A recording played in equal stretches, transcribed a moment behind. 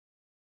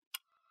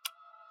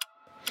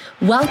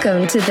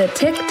Welcome to the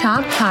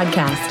TikTok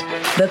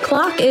podcast. The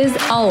clock is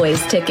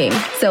always ticking,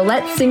 so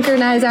let's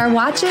synchronize our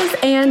watches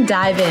and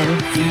dive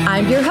in.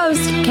 I'm your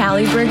host,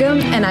 Callie Brigham,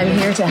 and I'm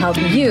here to help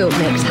you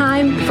make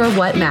time for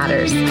what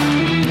matters.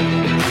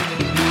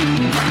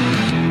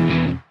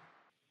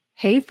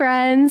 Hey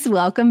friends,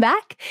 welcome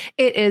back.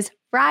 It is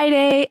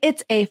Friday.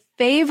 It's a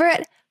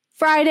favorite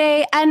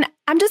Friday, and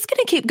I'm just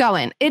going to keep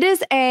going. It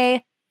is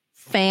a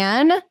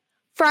fan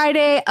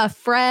Friday, a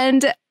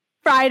friend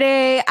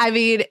Friday. I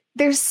mean,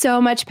 there's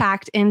so much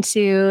packed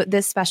into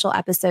this special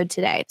episode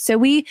today. So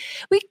we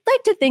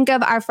like to think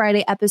of our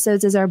Friday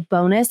episodes as our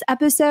bonus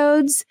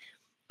episodes.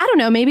 I don't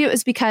know, maybe it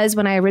was because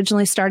when I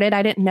originally started,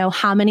 I didn't know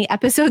how many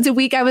episodes a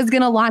week I was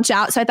going to launch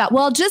out. So I thought,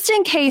 well, just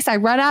in case I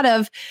run out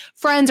of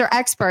friends or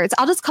experts,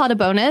 I'll just call it a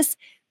bonus.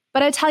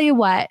 But I tell you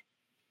what,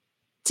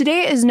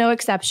 today is no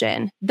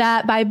exception.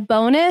 That by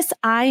bonus,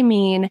 I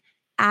mean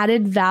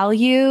added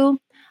value.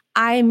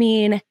 I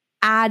mean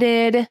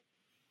added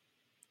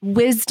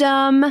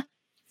wisdom,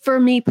 for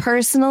me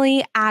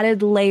personally,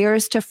 added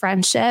layers to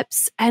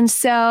friendships. And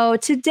so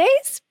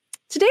today's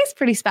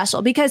pretty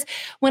special because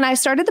when I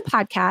started the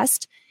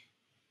podcast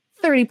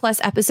 30 plus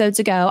episodes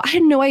ago, I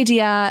had no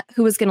idea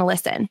who was going to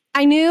listen.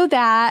 I knew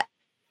that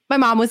my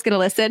mom was going to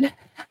listen.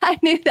 I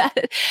knew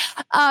that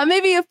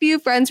maybe a few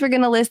friends were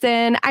going to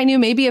listen. I knew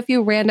maybe a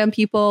few random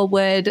people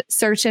would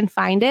search and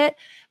find it,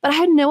 but I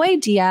had no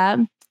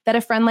idea that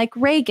a friend like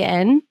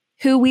Regan,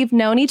 who we've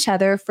known each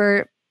other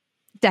for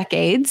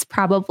decades,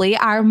 probably.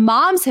 Our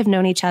moms have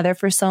known each other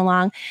for so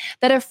long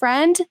that a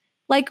friend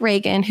like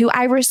Regan, who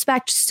I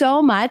respect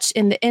so much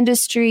in the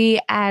industry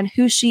and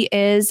who she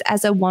is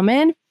as a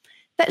woman,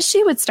 that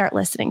she would start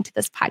listening to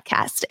this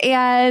podcast.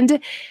 And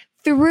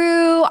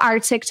through our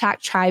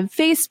TikTok Tribe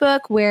Facebook,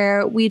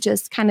 where we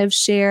just kind of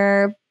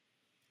share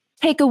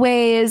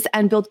takeaways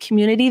and build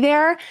community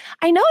there,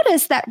 I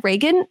noticed that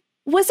Regan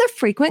was a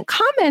frequent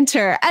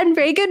commenter. And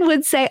Regan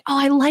would say, oh,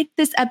 I like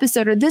this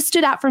episode, or this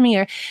stood out for me,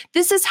 or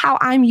this is how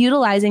I'm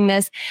utilizing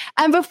this.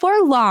 And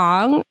before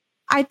long,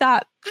 I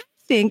thought, I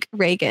think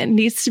Regan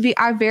needs to be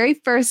our very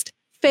first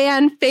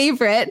fan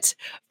favorite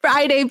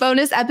Friday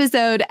bonus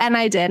episode. And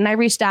I did. And I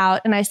reached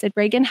out and I said,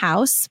 Regan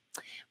House,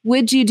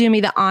 would you do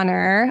me the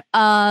honor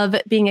of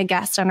being a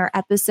guest on our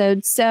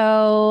episode?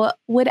 So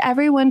would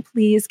everyone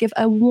please give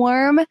a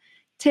warm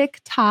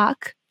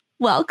TikTok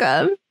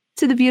welcome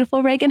to the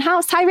beautiful Regan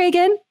House. Hi,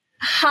 Regan.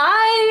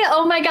 Hi.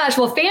 Oh my gosh.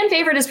 Well, fan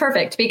favorite is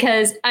perfect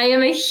because I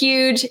am a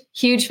huge,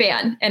 huge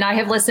fan and I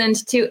have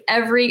listened to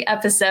every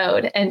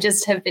episode and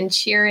just have been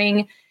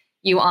cheering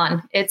you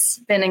on. It's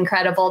been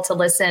incredible to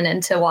listen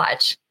and to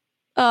watch.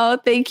 Oh,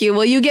 thank you.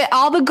 Well, you get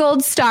all the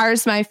gold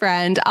stars, my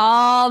friend,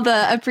 all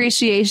the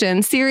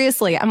appreciation.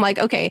 Seriously. I'm like,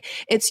 okay,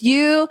 it's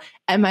you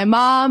and my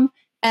mom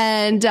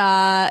and,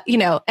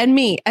 and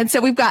me. And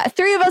so we've got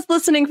three of us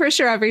listening for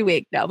sure every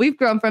week. No, we've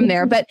grown from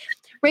there, but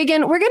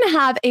Regan, we're going to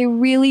have a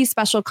really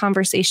special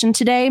conversation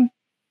today.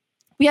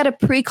 We had a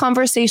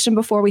pre-conversation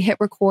before we hit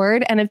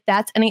record. And if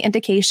that's any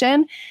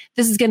indication,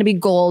 this is going to be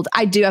gold.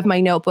 I do have my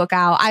notebook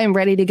out. I am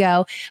ready to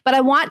go. But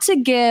I want to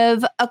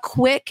give a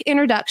quick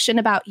introduction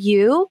about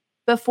you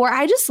before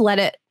I just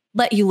let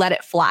you let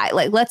it fly.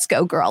 Like, let's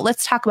go, girl.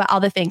 Let's talk about all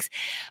the things.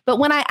 But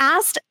when I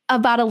asked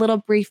about a little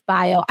brief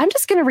bio, I'm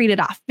just going to read it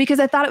off because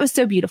I thought it was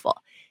so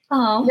beautiful.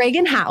 Oh,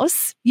 Regan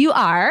House, you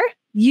are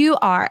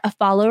a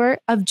follower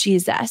of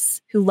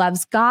Jesus who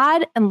loves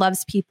God and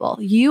loves people.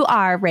 You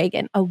are,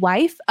 Regan, a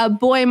wife, a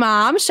boy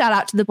mom, shout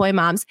out to the boy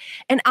moms,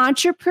 an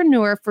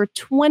entrepreneur for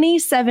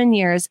 27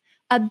 years,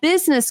 a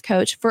business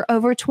coach for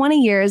over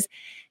 20 years.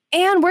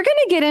 And we're going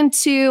to get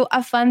into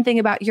a fun thing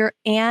about your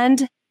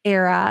and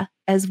era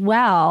as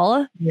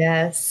well.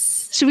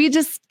 Yes.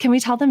 Can we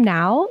tell them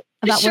now?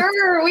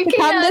 Sure, we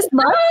can. This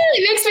month?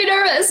 It makes me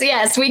nervous.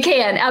 Yes, we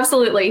can.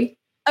 Absolutely.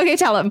 Okay,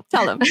 tell them.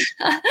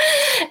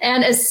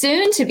 And a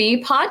soon to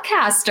be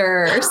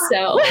podcaster.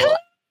 So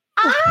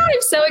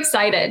I'm so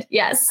excited.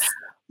 Yes.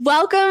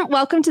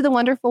 Welcome to the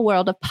wonderful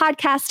world of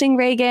podcasting,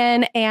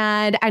 Regan.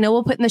 And I know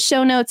we'll put in the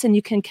show notes and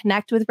you can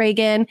connect with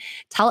Regan.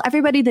 Tell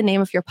everybody the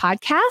name of your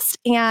podcast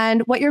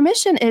and what your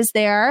mission is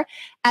there.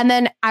 And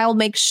then I'll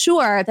make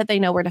sure that they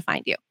know where to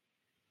find you.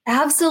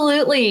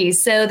 Absolutely.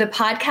 So the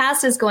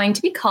podcast is going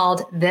to be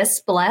called This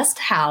Blessed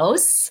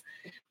House,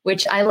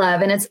 which I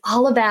love. And it's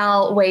all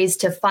about ways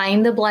to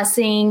find the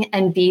blessing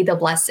and be the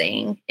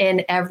blessing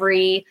in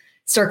every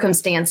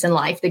circumstance in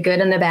life, the good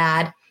and the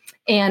bad.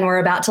 And we're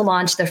about to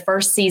launch the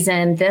first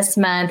season this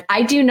month.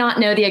 I do not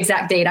know the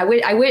exact date.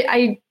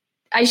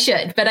 I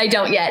should, but I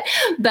don't yet.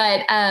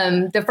 But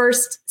the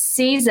first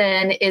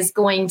season is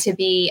going to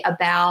be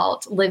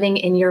about living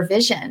in your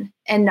vision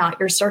and not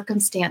your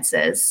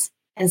circumstances.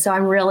 And so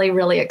I'm really,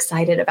 really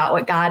excited about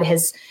what God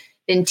has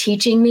been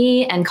teaching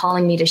me and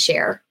calling me to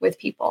share with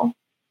people.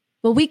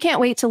 Well, we can't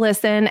wait to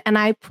listen. And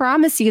I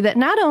promise you that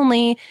not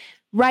only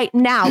right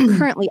now,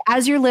 currently,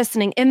 as you're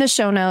listening in the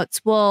show notes,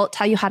 we'll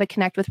tell you how to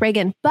connect with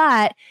Regan,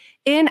 but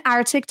in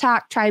our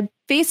TikTok Tribe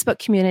Facebook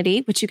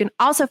community, which you can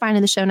also find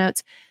in the show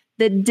notes,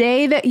 the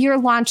day that you're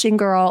launching,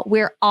 girl,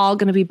 we're all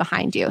going to be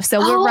behind you.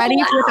 So we're ready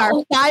with our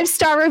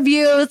 5-star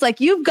reviews.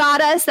 Like, you've got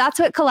us. That's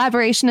what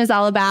collaboration is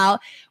all about.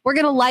 We're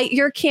going to light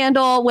your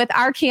candle with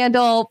our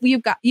candle.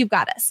 You've got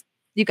us.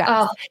 You got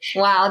us.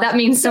 Wow. That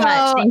means so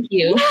much. Thank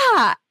you.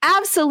 Yeah,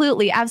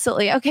 absolutely.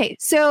 Absolutely. Okay.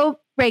 So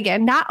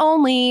Regan, not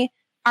only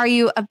are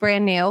you a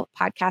brand new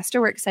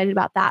podcaster, we're excited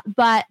about that,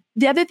 but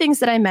the other things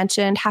that I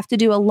mentioned have to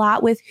do a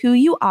lot with who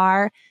you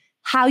are,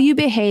 how you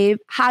behave,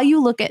 how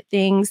you look at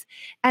things.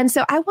 And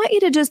so I want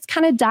you to just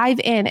kind of dive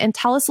in and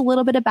tell us a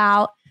little bit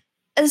about,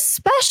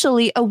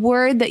 especially a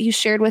word that you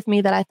shared with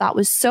me that I thought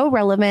was so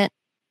relevant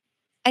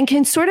and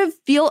can sort of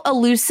feel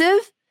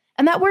elusive.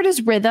 And that word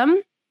is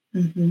rhythm.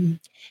 Mm-hmm.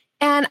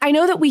 And I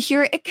know that we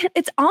hear it,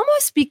 it's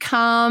almost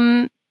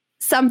become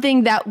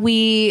something that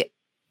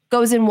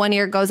goes in one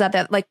ear, goes out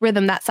that, like,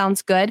 rhythm, that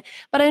sounds good.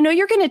 But I know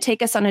you're going to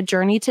take us on a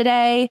journey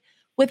today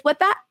with what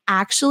that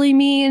actually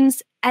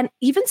means and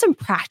even some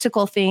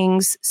practical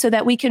things so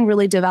that we can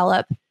really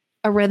develop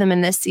a rhythm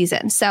in this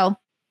season. So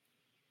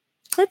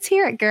let's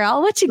hear it,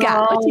 girl. What you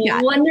got? What you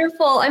got?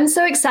 Wonderful. I'm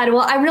so excited.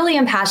 Well, I really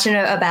am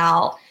passionate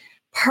about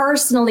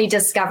personally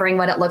discovering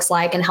what it looks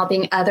like and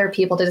helping other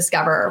people to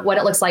discover what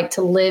it looks like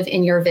to live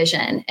in your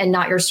vision and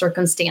not your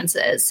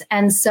circumstances.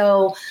 And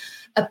so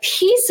a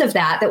piece of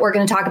that we're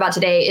going to talk about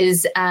today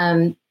is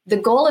the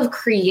goal of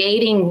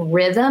creating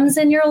rhythms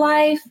in your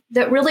life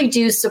that really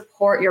do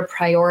support your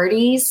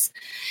priorities.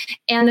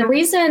 And the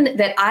reason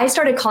that I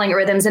started calling it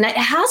rhythms, and it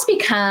has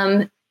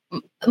become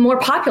more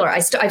popular,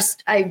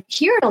 I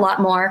hear it a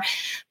lot more,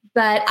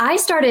 but I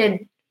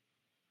started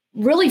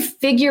really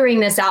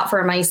figuring this out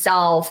for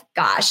myself,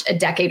 a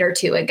decade or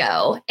two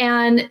ago.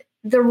 And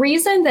the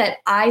reason that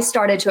I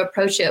started to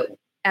approach it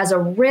as a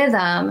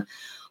rhythm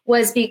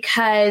was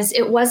because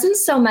it wasn't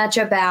so much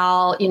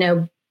about,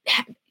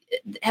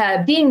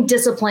 being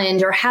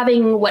disciplined or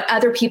having what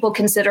other people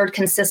considered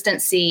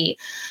consistency,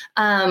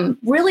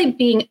 really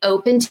being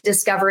open to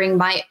discovering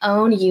my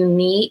own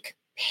unique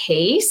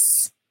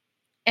pace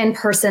and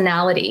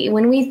personality.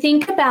 When we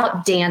think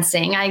about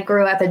dancing, I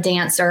grew up a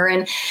dancer,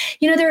 and,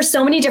 there are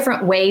so many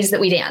different ways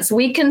that we dance.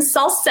 We can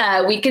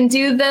salsa, we can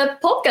do the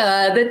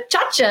polka, the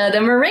cha-cha, the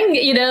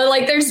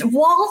merengue, there's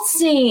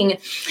waltzing.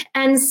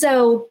 And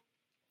so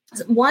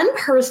one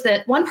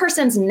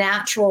person's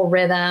natural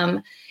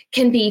rhythm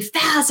can be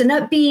fast and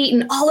upbeat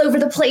and all over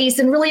the place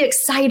and really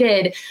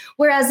excited,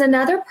 whereas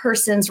another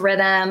person's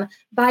rhythm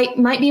might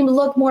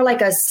look more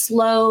like a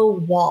slow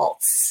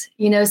waltz,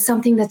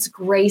 something that's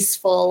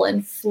graceful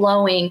and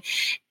flowing.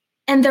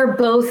 And they're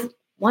both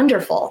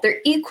wonderful.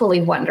 They're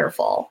equally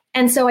wonderful.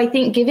 And so I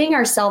think giving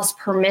ourselves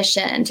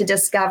permission to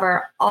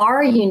discover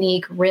our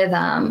unique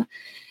rhythm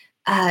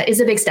is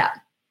a big step.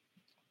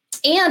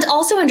 And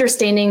also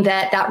understanding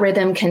that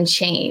rhythm can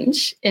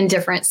change in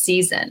different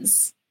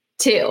seasons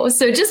too.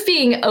 So just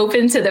being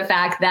open to the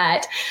fact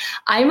that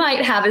I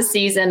might have a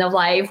season of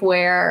life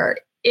where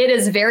it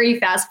is very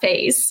fast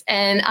paced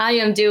and I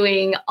am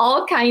doing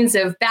all kinds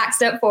of back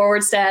step,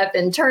 forward step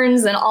and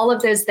turns and all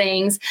of those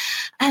things.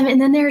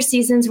 And then there are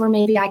seasons where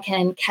maybe I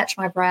can catch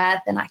my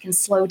breath and I can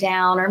slow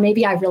down, or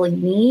maybe I really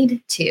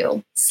need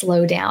to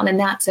slow down, and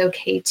that's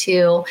okay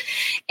too.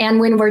 And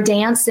when we're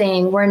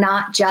dancing, we're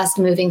not just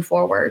moving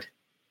forward.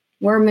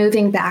 We're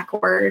moving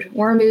backward.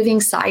 We're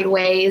moving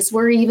sideways.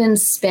 We're even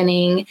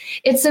spinning.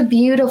 It's a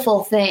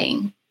beautiful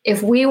thing.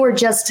 If we were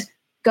just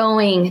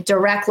going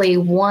directly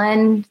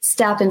one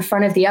step in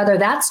front of the other,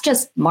 that's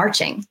just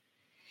marching.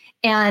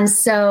 And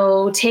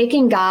so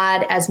taking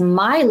God as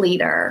my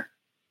leader,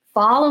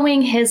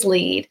 following his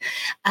lead,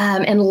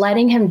 and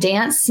letting him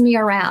dance me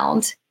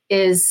around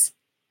is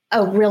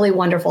a really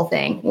wonderful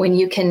thing when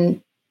you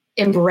can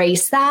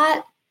embrace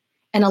that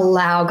and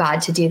allow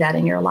God to do that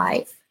in your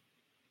life.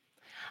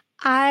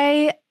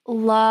 I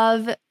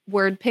love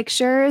word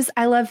pictures.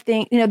 I love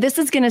this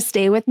is going to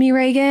stay with me,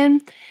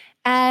 Regan.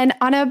 And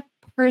on a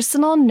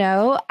personal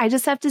note, I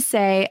just have to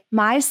say,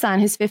 my son,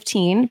 who's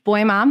 15,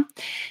 boy mom,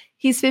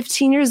 he's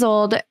 15 years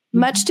old.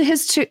 Much to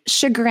his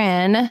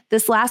chagrin,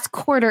 this last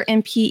quarter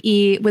in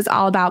PE was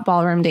all about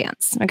ballroom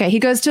dance. Okay. He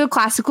goes to a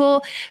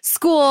classical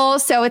school,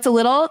 so it's a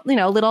little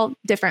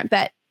different,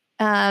 but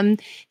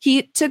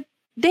he took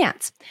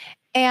dance,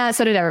 and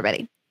so did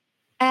everybody.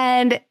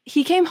 And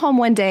he came home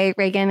one day,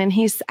 Regan, and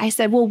I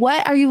said, well,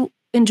 what are you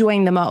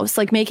enjoying the most?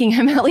 Like, making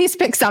him at least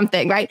pick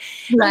something, right?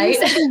 Right.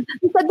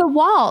 He said the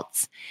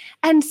waltz.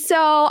 And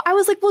so I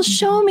was like, well,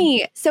 show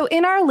me. So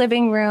in our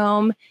living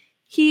room,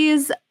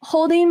 he's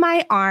holding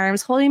my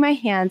arms, holding my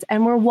hands,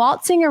 and we're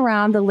waltzing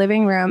around the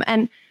living room.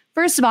 And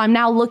first of all, I'm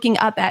now looking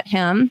up at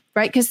him,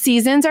 right? Because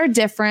seasons are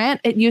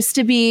different. It used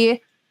to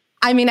be,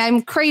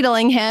 I'm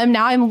cradling him.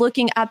 Now I'm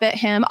looking up at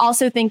him,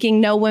 also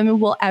thinking no woman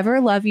will ever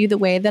love you the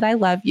way that I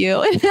love you.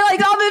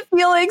 Like all the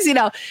feelings,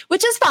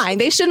 which is fine.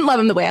 They shouldn't love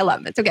him the way I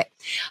love him. It's okay.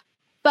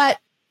 But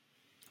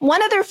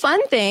one other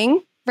fun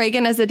thing,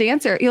 Regan, as a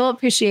dancer, you'll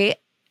appreciate,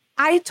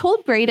 I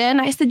told Braden,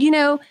 I said,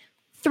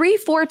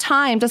 3-4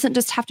 times doesn't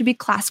just have to be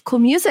classical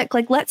music.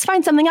 Like, let's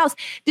find something else.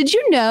 Did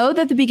you know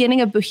that the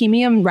beginning of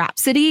Bohemian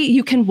Rhapsody,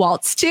 you can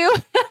waltz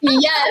to?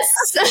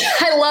 Yes,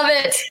 I love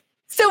it.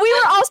 So we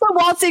were also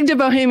waltzing to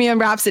Bohemian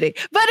Rhapsody.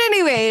 But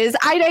anyways,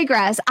 I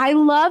digress. I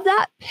love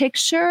that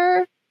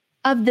picture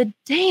of the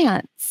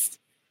dance.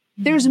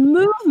 There's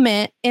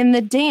movement in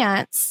the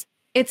dance.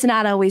 It's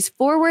not always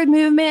forward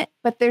movement,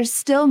 but there's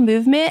still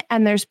movement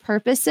and there's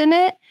purpose in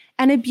it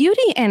and a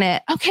beauty in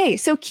it. Okay,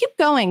 so keep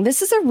going.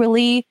 This is a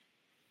really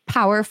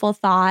powerful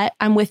thought.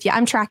 I'm with you.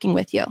 I'm tracking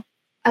with you.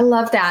 I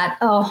love that.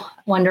 Oh,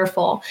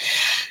 wonderful.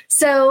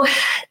 So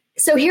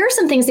here are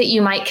some things that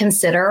you might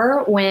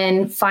consider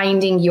when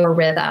finding your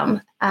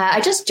rhythm.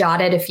 I just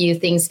jotted a few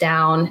things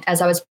down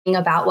as I was thinking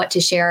about what to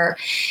share.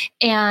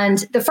 And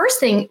the first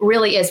thing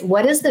really is,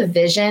 what is the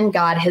vision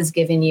God has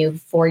given you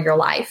for your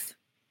life?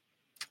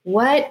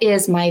 What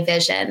is my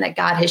vision that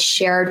God has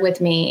shared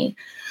with me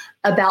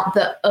about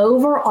the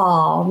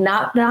overall,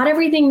 not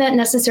everything that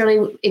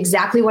necessarily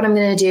exactly what I'm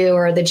going to do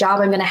or the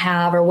job I'm going to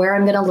have or where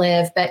I'm going to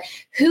live, but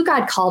who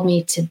God called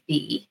me to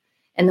be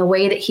and the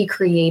way that he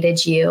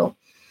created you.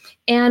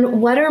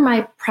 And what are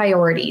my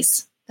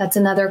priorities? That's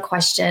another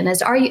question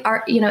is,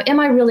 am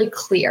I really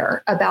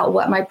clear about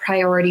what my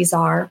priorities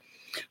are?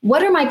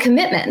 What are my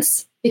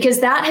commitments?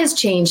 Because that has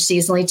changed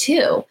seasonally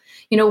too.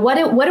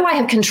 What do I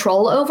have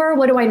control over?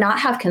 What do I not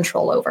have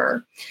control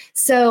over?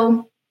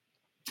 So,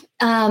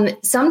 the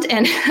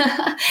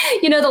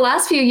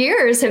last few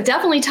years have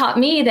definitely taught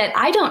me that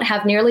I don't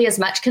have nearly as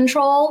much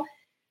control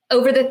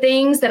over the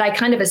things that I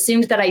kind of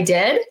assumed that I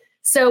did.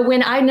 So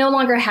when I no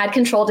longer had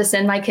control to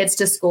send my kids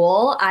to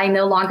school, I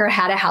no longer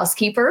had a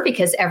housekeeper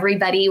because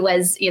everybody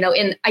was,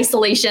 in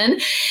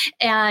isolation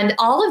and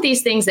all of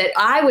these things that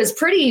I was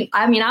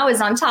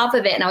on top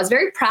of it and I was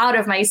very proud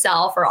of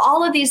myself for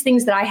all of these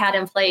things that I had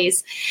in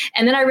place.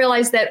 And then I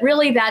realized that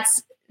really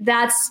that's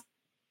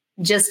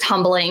just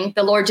humbling.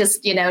 The Lord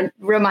just,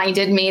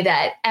 reminded me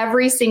that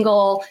every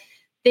single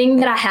thing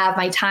that I have,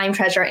 my time,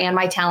 treasure, and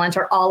my talent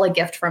are all a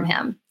gift from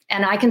him.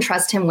 And I can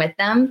trust him with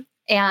them.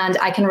 And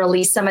I can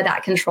release some of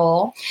that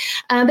control.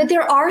 But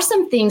there are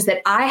some things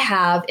that I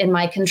have in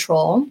my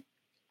control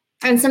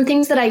and some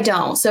things that I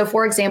don't. So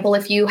for example,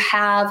 if you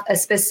have a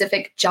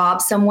specific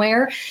job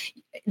somewhere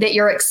that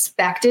you're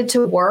expected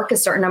to work a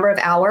certain number of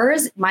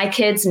hours, my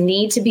kids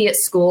need to be at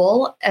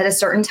school at a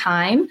certain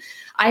time.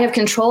 I have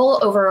control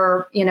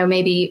over,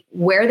 maybe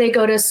where they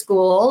go to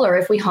school or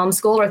if we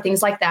homeschool or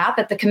things like that.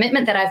 But the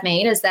commitment that I've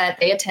made is that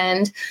they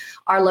attend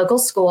our local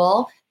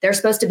school. They're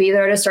supposed to be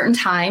there at a certain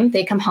time.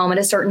 They come home at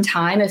a certain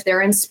time. If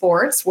they're in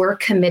sports, we're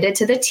committed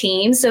to the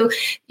team. So,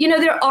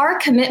 there are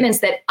commitments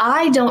that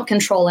I don't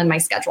control in my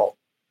schedule.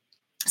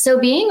 So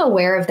being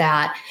aware of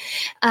that.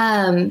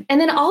 And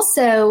then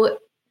also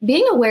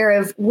being aware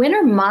of when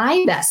are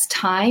my best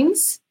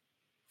times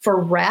for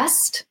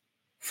rest,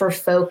 for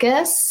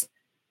focus,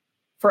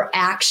 for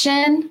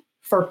action,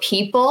 for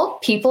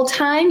people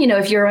time, and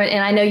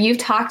I know you've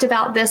talked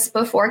about this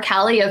before,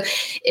 Callie, of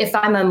if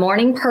I'm a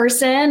morning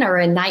person or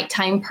a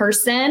nighttime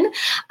person,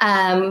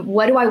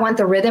 what do I want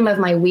the rhythm of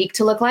my week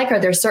to look like? Are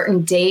there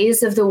certain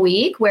days of the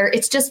week where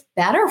it's just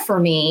better for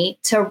me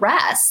to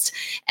rest?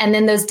 And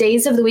then those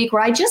days of the week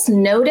where I just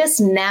notice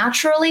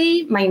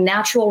naturally my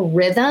natural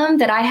rhythm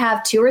that I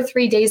have 2 or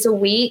 3 days a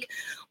week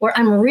where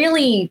I'm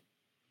really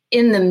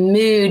in the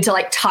mood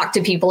to talk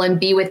to people and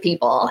be with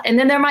people. And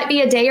then there might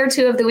be a day or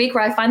two of the week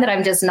where I find that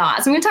I'm just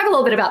not. So I'm going to talk a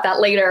little bit about that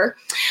later.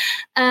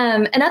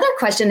 Another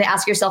question to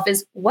ask yourself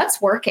is, what's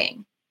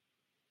working?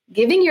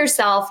 Giving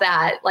yourself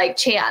that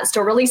chance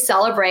to really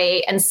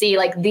celebrate and see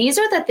these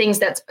are the things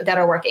that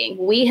are working.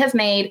 We have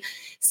made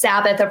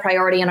Sabbath a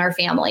priority in our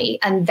family,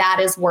 and that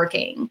is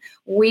working.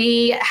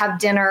 We have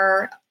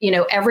dinner,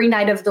 every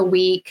night of the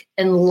week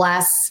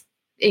unless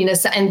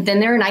and then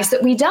there are nights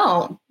that we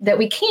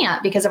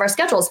can't because of our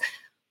schedules,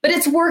 but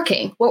it's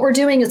working. What we're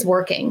doing is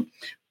working.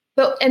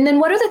 And then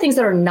what are the things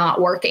that are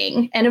not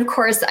working? And of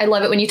course, I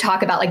love it when you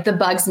talk about the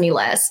bugs me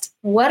list.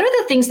 What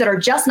are the things that are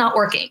just not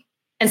working?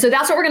 And so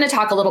that's what we're going to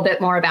talk a little bit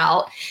more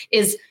about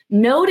is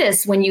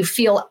notice when you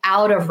feel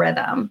out of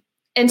rhythm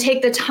and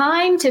take the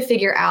time to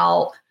figure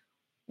out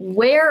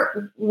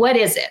what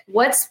is it?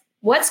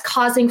 What's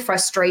causing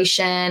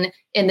frustration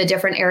in the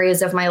different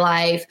areas of my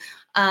life?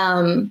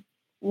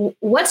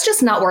 What's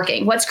just not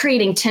working? What's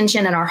creating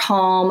tension in our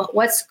home?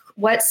 What's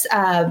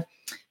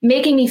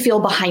making me feel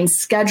behind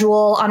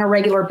schedule on a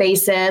regular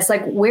basis?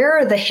 Where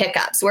are the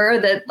hiccups? Where are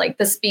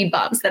the speed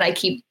bumps that I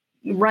keep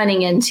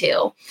running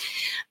into?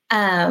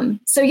 So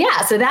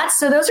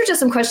those are just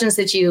some questions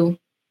that you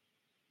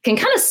can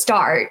kind of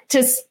start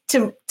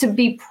to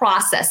be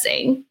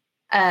processing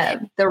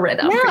the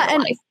rhythm. Yeah,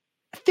 and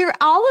through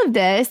all of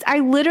this, I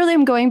literally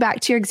am going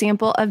back to your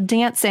example of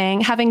dancing,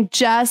 having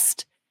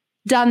just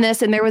done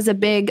this, and there was a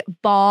big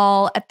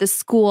ball at the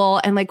school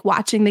and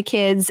watching the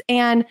kids.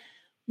 And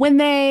when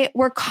they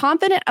were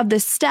confident of the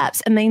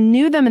steps and they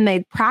knew them and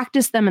they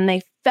practiced them and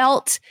they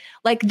felt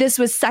like this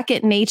was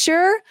second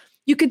nature,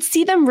 you could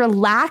see them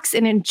relax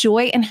and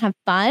enjoy and have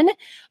fun.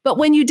 But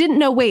when you didn't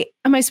know, wait,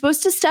 am I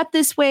supposed to step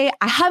this way?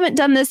 I haven't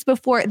done this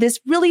before. This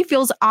really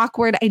feels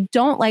awkward. I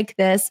don't like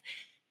this.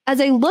 As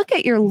I look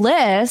at your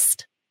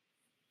list,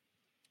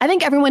 I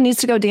think everyone needs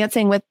to go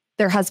dancing with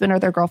their husband or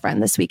their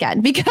girlfriend this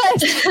weekend, because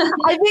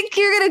I think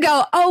you're going to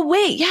go, oh,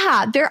 wait,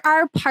 yeah, there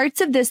are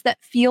parts of this that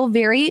feel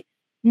very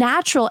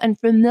natural and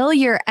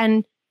familiar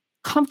and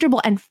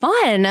comfortable and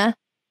fun.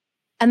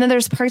 And then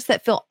there's parts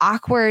that feel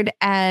awkward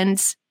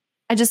and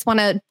I just want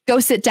to go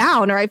sit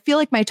down, or I feel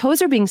like my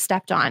toes are being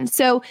stepped on.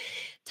 So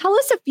tell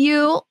us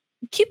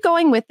keep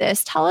going with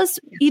this. Tell us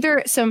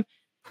either some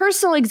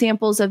personal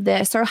examples of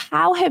this, or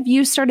how have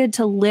you started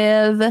to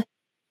live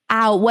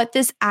out what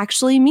this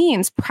actually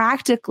means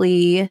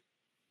practically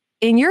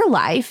in your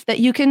life that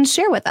you can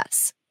share with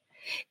us?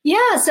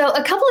 Yeah. So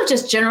a couple of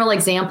just general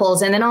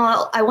examples, and then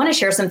I want to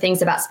share some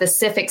things about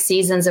specific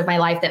seasons of my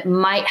life that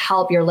might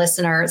help your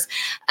listeners.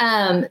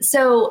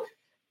 So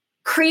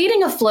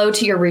creating a flow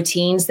to your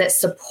routines that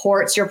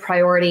supports your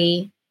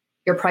priorities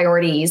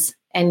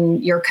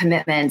and your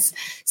commitments.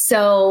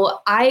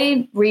 So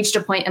I reached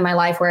a point in my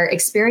life where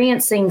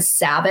experiencing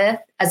Sabbath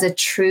as a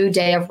true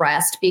day of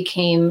rest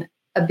became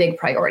a big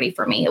priority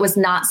for me. It was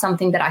not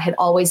something that I had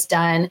always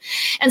done.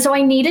 And so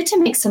I needed to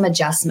make some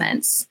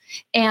adjustments,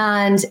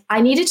 and I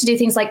needed to do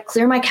things like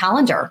clear my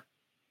calendar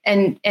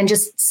and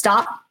just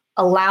stop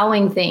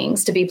allowing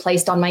things to be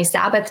placed on my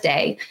Sabbath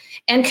day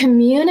and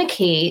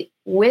communicate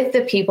with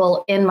the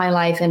people in my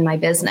life and my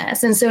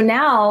business. And so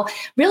now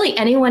really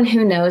anyone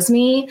who knows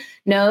me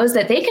knows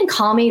that they can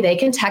call me, they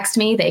can text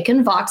me, they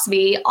can Vox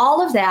me,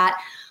 all of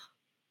that,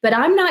 but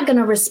I'm not going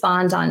to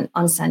respond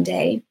on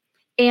Sunday.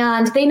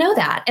 And they know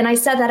that. And I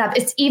set that up.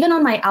 It's even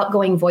on my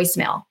outgoing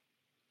voicemail.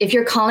 If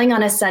you're calling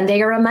on a Sunday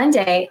or a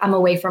Monday, I'm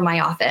away from my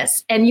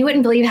office. And you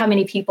wouldn't believe how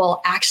many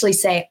people actually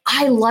say,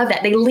 I love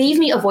that. They leave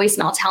me a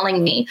voicemail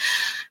telling me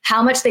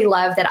how much they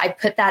love that I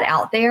put that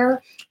out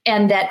there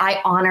and that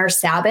I honor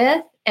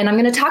Sabbath. And I'm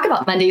going to talk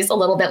about Mondays a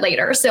little bit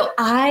later. So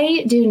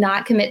I do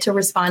not commit to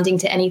responding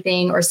to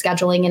anything or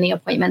scheduling any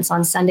appointments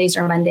on Sundays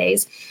or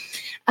Mondays.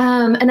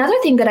 Another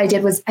thing that I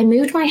did was I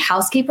moved my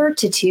housekeeper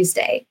to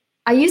Tuesday.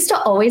 I used to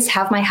always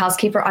have my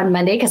housekeeper on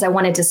Monday because I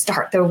wanted to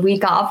start the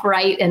week off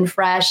right and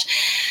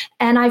fresh.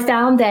 And I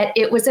found that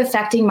it was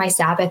affecting my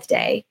Sabbath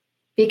day,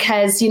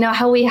 because you know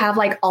how we have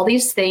like all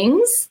these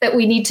things that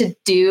we need to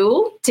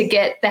do to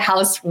get the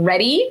house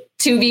ready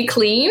to be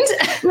cleaned.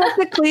 You have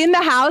to clean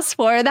the house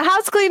for the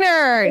house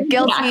cleaner.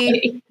 Guilty.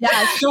 Right.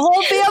 Yes, the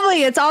whole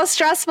family. It's all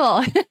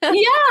stressful.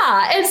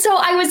 Yeah. And so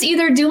I was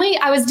doing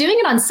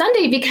it on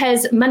Sunday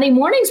because Monday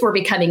mornings were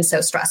becoming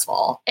so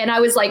stressful. And I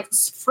was like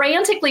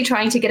frantically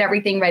trying to get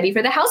everything ready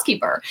for the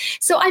housekeeper.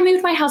 So I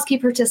moved my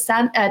housekeeper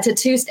to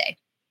Tuesday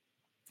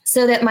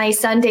so that my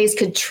Sundays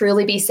could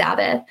truly be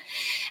Sabbath.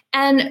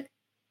 And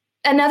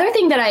another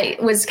thing that I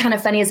was kind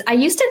of funny is I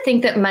used to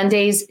think that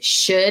Mondays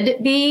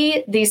should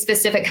be these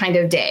specific kind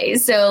of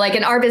days. So like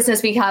in our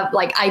business, we have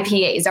like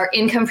IPAs, our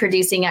income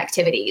producing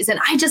activities. And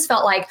I just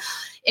felt like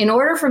in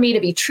order for me to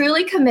be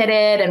truly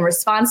committed and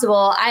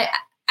responsible, I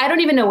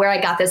don't even know where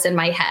I got this in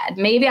my head.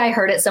 Maybe I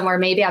heard it somewhere.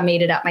 Maybe I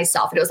made it up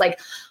myself. And it was like,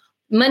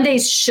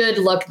 Mondays should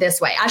look this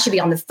way. I should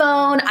be on the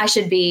phone. I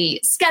should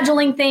be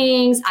scheduling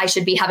things. I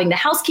should be having the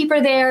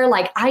housekeeper there.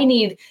 Like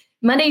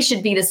Monday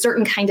should be the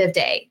certain kind of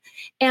day.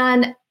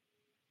 And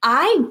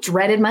I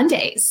dreaded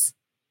Mondays.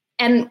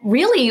 And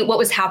really what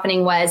was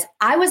happening was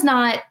I was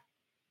not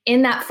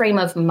in that frame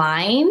of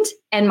mind,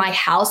 and my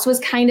house was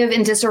kind of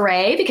in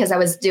disarray because I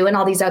was doing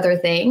all these other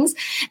things.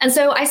 And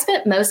so I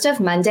spent most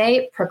of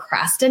Monday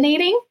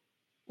procrastinating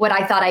what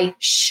I thought I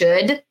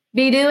should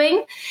be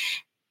doing,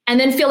 and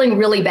then feeling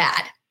really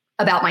bad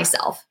about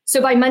myself.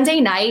 So by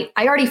Monday night,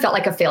 I already felt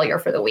like a failure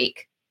for the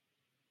week.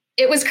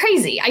 It was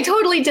crazy. I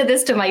totally did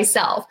this to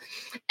myself.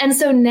 And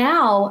so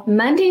now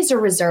Mondays are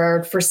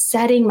reserved for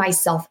setting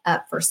myself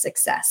up for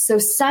success. So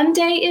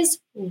Sunday is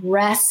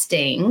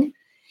resting,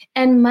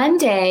 and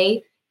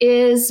Monday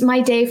is my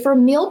day for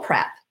meal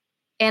prep.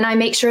 And I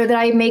make sure that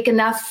I make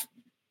enough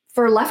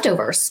for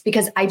leftovers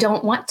because I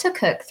don't want to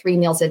cook 3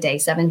 meals a day,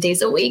 7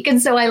 days a week.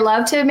 And so I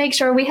love to make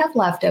sure we have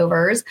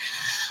leftovers.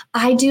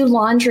 I do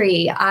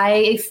laundry.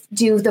 I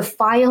do the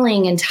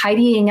filing and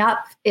tidying up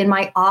in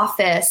my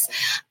office,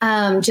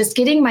 just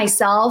getting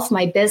myself,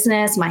 my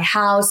business, my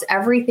house,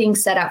 everything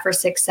set up for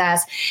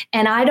success.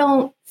 And I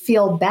don't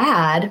feel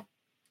bad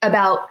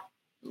about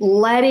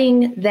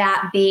letting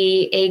that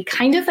be a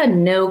kind of a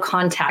no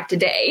contact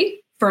day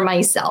for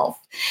myself.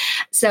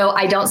 So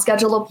I don't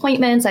schedule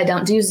appointments. I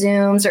don't do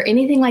Zooms or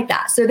anything like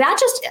that. So that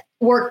just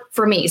worked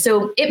for me.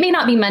 So it may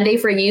not be Monday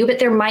for you, but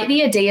there might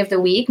be a day of the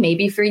week.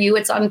 Maybe for you,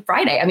 it's on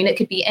Friday. I mean, it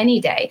could be any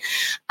day.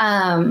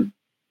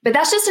 But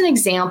that's just an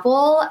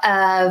example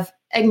of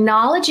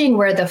acknowledging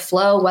where the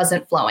flow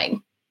wasn't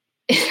flowing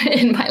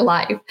in my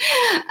life,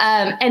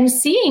 and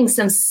seeing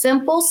some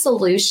simple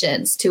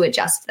solutions to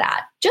adjust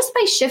that just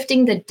by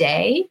shifting the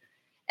day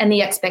and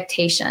the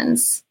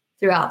expectations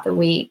throughout the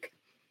week.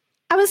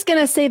 I was going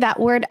to say that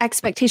word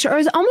expectation, or it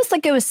was almost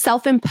like it was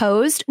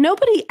self-imposed.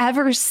 Nobody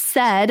ever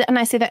said, and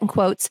I say that in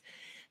quotes,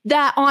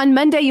 that on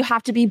Monday you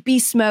have to be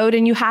beast mode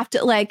and you have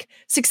to like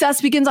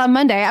success begins on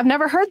Monday. I've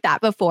never heard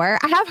that before.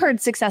 I have heard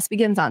success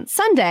begins on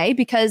Sunday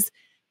because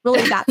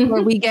really that's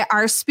where we get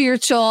our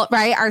spiritual,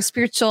 right? Our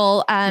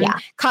spiritual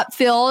cup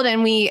filled,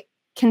 and we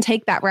can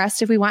take that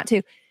rest if we want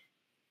to.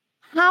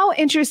 How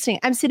interesting.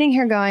 I'm sitting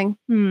here going,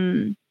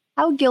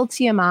 how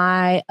guilty am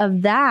I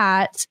of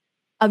that?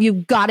 Of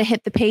you've got to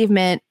hit the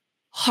pavement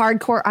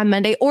hardcore on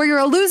Monday or you're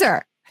a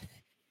loser.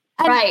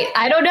 Right.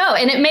 I don't know.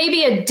 And it may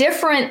be a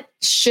different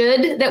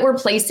should that we're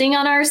placing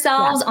on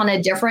ourselves on a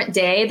different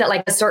day, that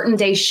like a certain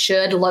day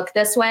should look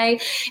this way.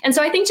 And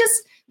so I think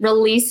just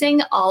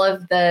releasing all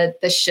of the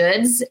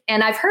shoulds.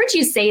 And I've heard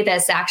you say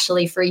this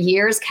actually for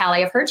years,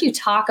 Callie. I've heard you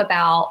talk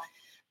about,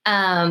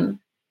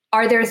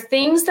 are there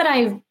things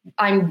that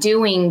I'm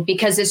doing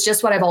because it's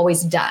just what I've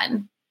always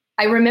done?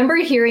 I remember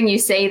hearing you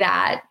say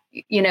that,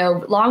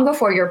 long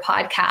before your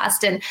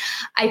podcast. And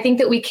I think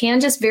that we can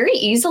just very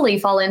easily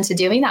fall into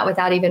doing that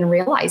without even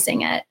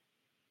realizing it.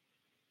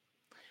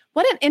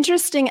 What an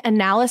interesting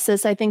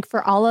analysis, I think,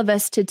 for all of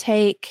us to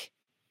take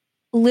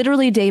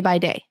literally day by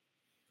day.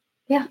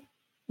 Yeah.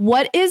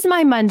 What is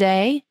my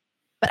Monday,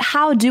 but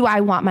how do I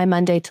want my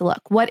Monday to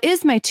look? What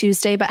is my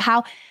Tuesday, but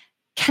how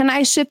can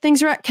I shift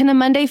things around? Can a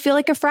Monday feel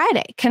like a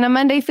Friday? Can a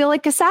Monday feel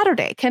like a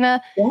Saturday?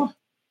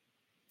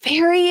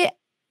 Very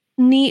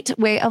neat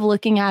way of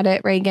looking at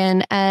it,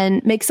 Regan,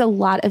 and makes a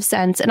lot of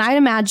sense. And I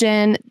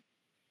imagine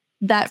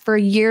that for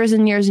years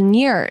and years and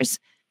years,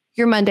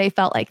 your Monday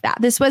felt like that.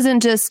 This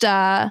wasn't just,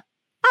 I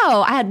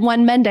had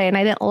one Monday and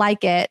I didn't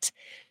like it.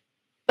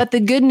 But the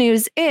good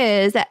news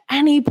is at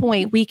any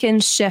point we can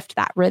shift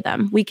that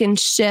rhythm. We can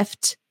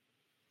shift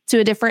to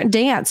a different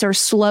dance or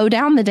slow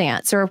down the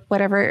dance or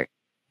whatever.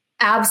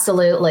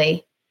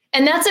 Absolutely.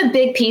 And that's a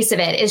big piece of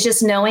it, is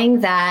just knowing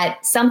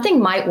that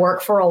something might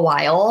work for a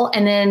while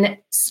and then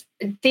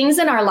things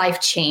in our life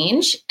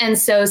change. And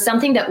so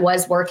something that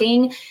was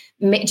working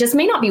may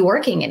not be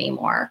working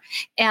anymore.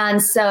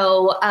 And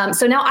so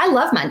now I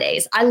love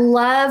Mondays. I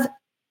love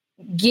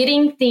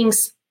getting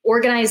things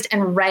organized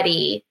and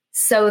ready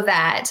so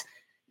that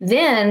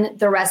then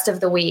the rest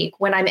of the week,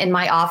 when I'm in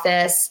my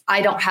office,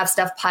 I don't have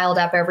stuff piled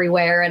up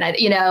everywhere. And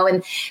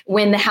and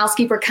when the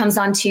housekeeper comes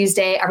on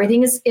Tuesday,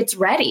 it's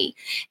ready.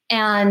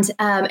 And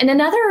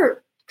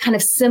another kind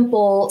of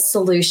simple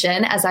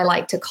solution, as I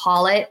like to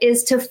call it,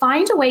 is to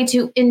find a way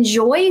to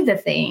enjoy the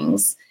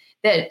things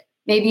that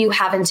maybe you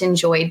haven't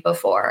enjoyed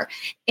before.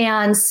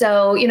 And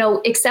so,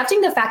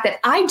 accepting the fact that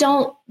I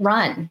don't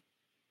run.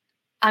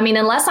 I mean,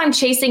 unless I'm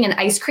chasing an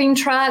ice cream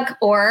truck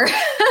or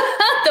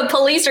the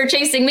police are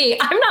chasing me,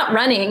 I'm not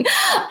running.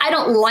 I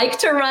don't like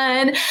to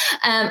run.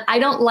 I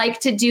don't like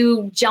to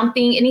do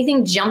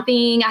anything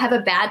jumping. I have a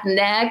bad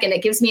neck and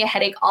it gives me a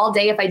headache all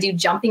day if I do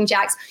jumping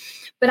jacks.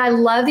 But I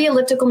love the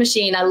elliptical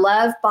machine. I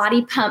love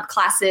body pump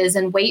classes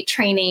and weight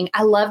training.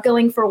 I love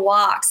going for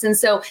walks. And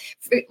so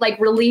like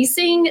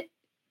releasing,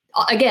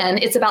 again,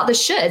 it's about the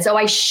should. So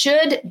I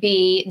should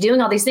be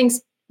doing all these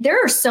things.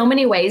 There are so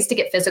many ways to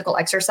get physical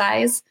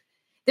exercise.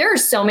 There are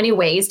so many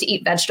ways to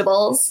eat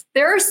vegetables.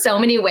 There are so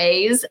many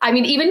ways. I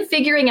mean, even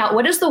figuring out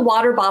what is the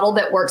water bottle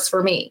that works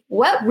for me.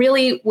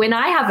 When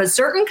I have a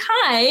certain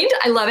kind,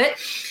 I love it.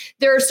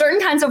 There are certain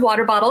kinds of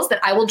water bottles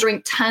that I will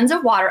drink tons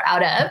of water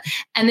out of.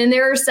 And then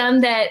there are some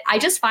that I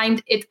just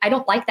find I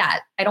don't like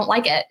that. I don't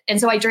like it.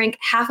 And so I drink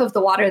half of the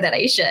water that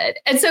I should.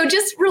 And so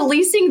just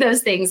releasing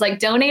those things, like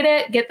donate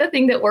it, get the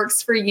thing that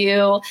works for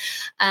you.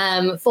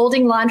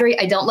 Folding laundry.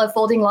 I don't love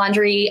folding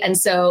laundry. And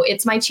so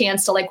it's my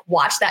chance to like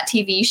watch that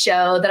TV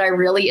show that I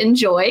really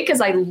enjoy because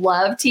I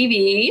love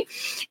TV.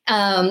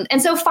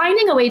 And so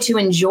finding a way to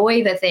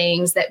enjoy the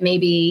things that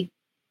maybe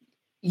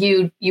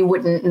you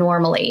wouldn't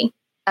normally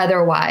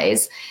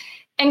otherwise,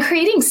 and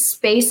creating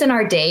space in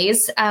our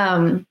days,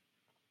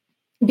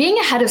 being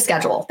ahead of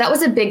schedule. That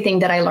was a big thing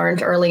that I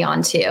learned early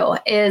on too,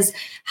 is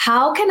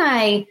how can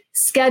I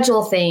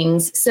schedule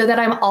things so that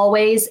I'm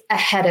always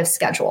ahead of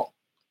schedule?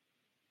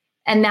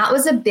 And that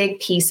was a big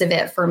piece of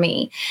it for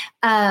me.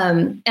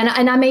 And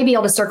I may be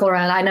able to circle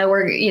around. I know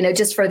we're,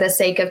 just for the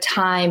sake of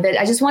time, but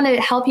I just want to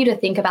help you to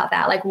think about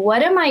that. Like,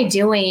 what am I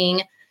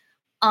doing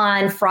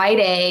on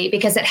Friday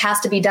because it has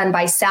to be done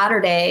by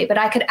Saturday, but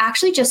I could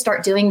actually just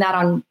start doing that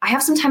I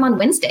have some time on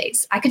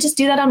Wednesdays. I could just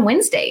do that on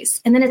Wednesdays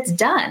and then it's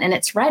done and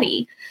it's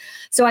ready.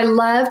 So I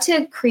love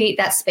to create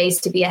that space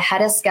to be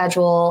ahead of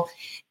schedule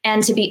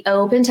and to be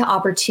open to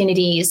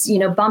opportunities,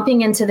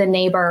 bumping into the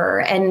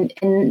neighbor and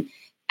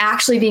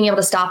actually being able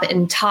to stop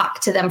and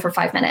talk to them for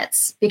 5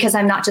 minutes because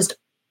I'm not just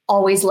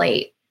always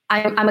late.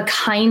 I'm a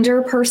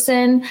kinder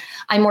person.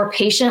 I'm more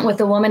patient with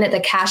the woman at the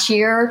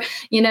cashier,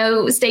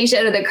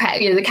 station or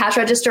the cash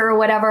register or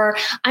whatever.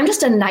 I'm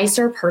just a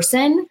nicer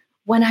person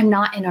when I'm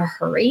not in a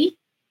hurry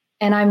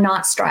and I'm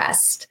not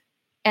stressed.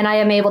 And I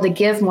am able to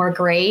give more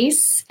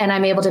grace and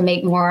I'm able to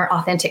make more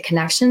authentic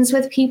connections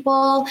with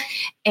people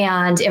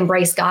and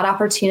embrace God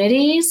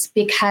opportunities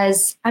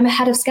because I'm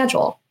ahead of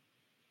schedule.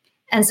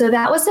 And so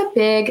that was a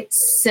big,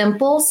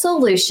 simple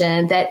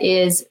solution that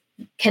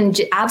can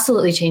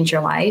absolutely change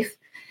your life.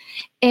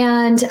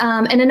 And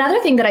another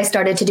thing that I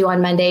started to do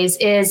on Mondays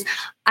is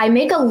I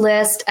make a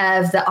list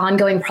of the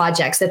ongoing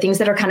projects, the things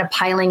that are kind of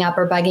piling up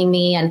or bugging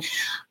me. And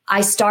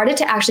I started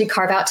to actually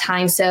carve out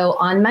time. So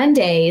on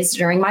Mondays,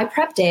 during my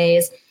prep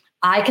days,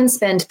 I can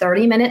spend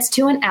 30 minutes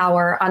to an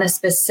hour on a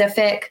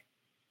specific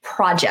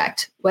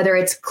project, whether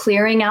it's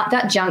clearing out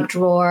that junk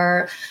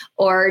drawer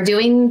or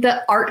doing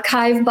the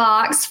archive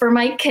box for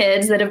my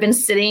kids that have been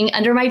sitting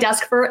under my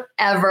desk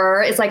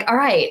forever. It's like, all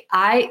right,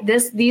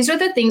 these are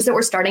the things that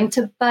were starting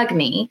to bug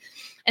me.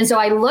 And so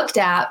I looked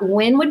at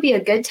when would be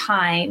a good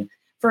time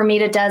for me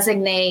to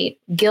designate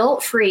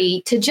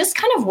guilt-free to just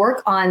kind of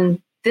work on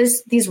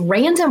these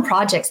random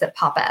projects that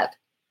pop up.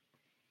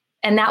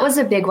 And that was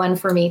a big one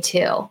for me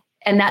too.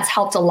 And that's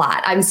helped a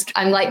lot.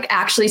 I'm like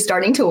actually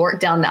starting to work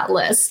down that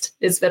list.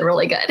 It's been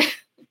really good.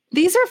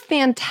 These are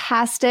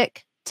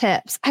fantastic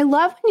tips. I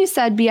love when you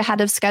said be ahead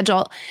of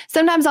schedule.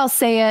 Sometimes I'll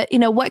say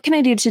it, what can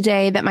I do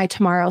today that my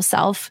tomorrow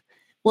self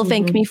will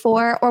thank me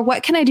for? Or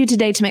what can I do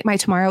today to make my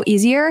tomorrow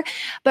easier?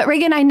 But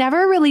Regan, I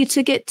never really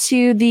took it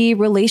to the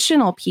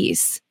relational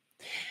piece.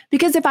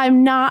 Because if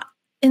I'm not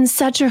in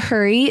such a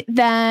hurry,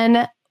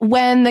 then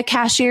when the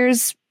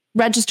cashier's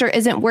register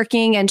isn't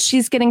working and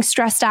she's getting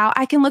stressed out,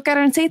 I can look at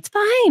her and say, it's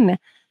fine. I'm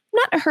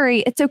not in a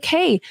hurry. It's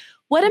okay.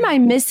 What am I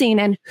missing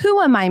and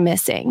who am I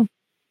missing?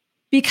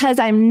 Because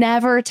I'm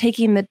never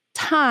taking the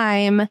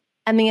time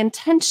and the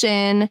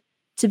intention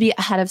to be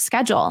ahead of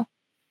schedule.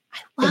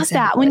 I love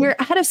that. When you're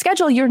ahead of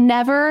schedule, you're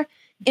never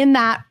in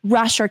that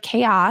rush or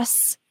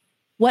chaos.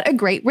 What a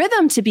great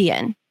rhythm to be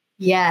in.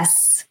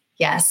 Yes.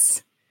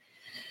 Yes.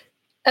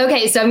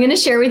 Okay, so I'm going to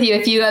share with you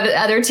a few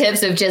other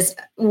tips of just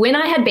when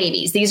I had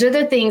babies. These are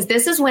the things.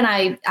 This is when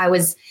I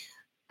was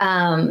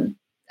a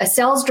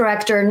sales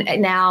director.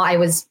 Now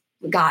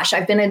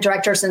I've been a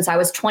director since I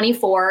was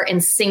 24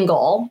 and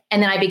single.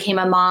 And then I became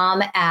a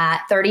mom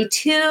at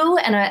 32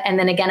 and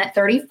then again at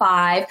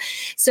 35.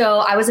 So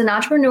I was an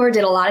entrepreneur,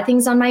 did a lot of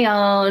things on my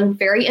own,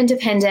 very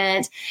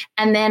independent.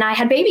 And then I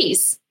had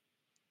babies.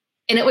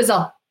 And it was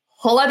a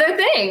whole other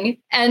thing.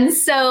 And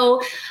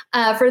so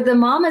for the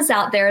mamas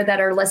out there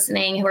that are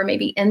listening who are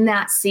maybe in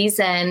that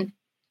season,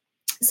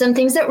 some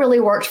things that really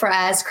worked for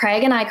us,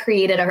 Craig and I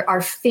created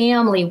our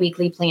family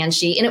weekly plan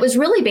sheet. And it was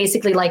really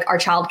basically like our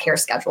childcare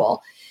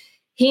schedule.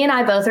 He and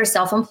I both are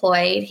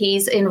self-employed.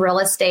 He's in real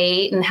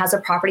estate and has a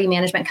property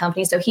management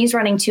company. So he's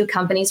running 2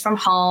 companies from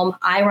home.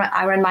 I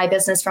run my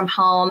business from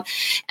home.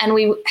 And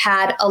we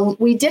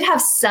did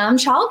have some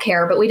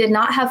childcare, but we did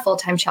not have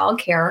full-time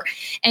childcare.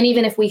 And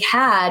even if we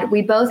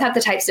both have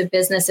the types of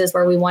businesses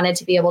where we wanted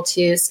to be able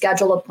to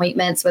schedule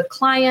appointments with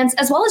clients,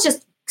 as well as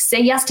just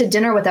say yes to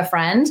dinner with a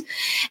friend.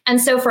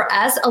 And so for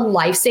us, a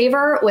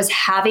lifesaver was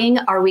having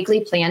our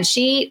weekly plan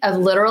sheet of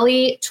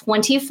literally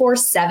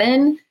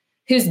 24/7.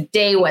 Whose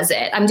day was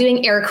it? I'm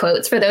doing air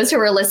quotes for those who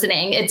are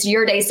listening. It's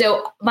your day.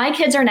 So my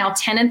kids are now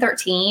 10 and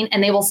 13,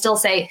 and they will still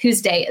say,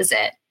 whose day is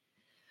it?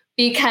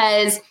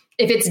 Because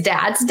if it's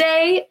dad's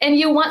day and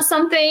you want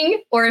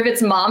something, or if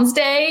it's mom's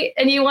day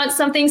and you want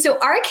something. So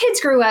our kids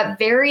grew up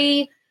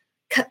very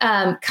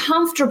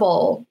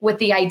comfortable with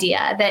the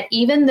idea that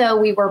even though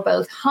we were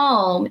both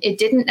home, it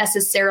didn't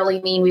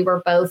necessarily mean we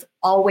were both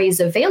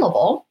always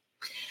available.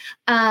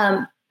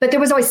 But there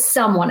was always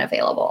someone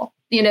available.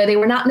 They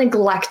were not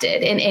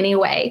neglected in any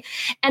way.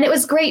 And it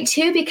was great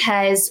too,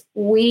 because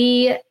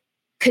we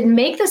could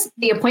make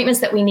the appointments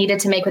that we needed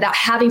to make without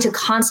having to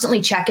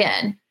constantly check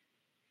in.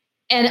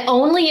 And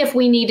only if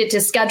we needed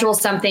to schedule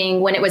something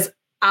when it was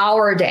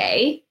our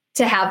day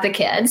to have the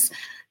kids,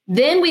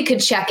 then we could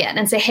check in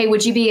and say, hey,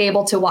 would you be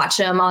able to watch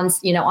them on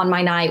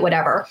my night,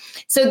 whatever.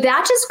 So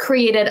that just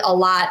created a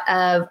lot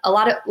of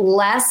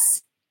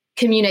less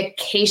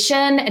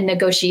communication and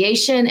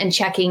negotiation and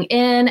checking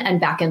in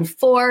and back and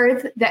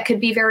forth that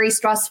could be very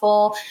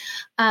stressful.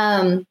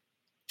 And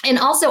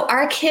also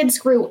our kids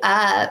grew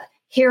up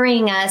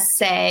hearing us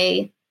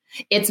say,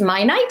 it's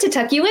my night to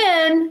tuck you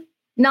in,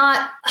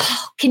 not,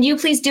 oh, can you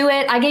please do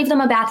it? I gave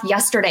them a bath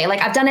yesterday.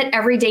 Like I've done it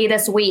every day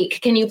this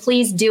week. Can you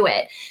please do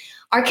it?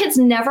 Our kids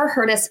never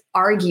heard us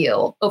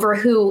argue over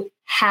who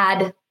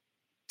had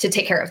to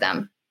take care of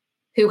them,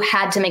 who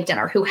had to make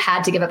dinner, who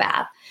had to give a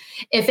bath.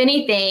 If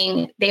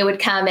anything, they would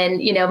come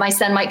and, my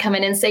son might come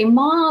in and say,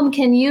 Mom,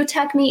 can you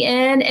tuck me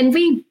in? And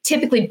we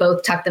typically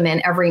both tuck them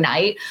in every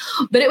night.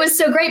 But it was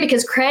so great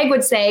because Craig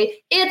would say,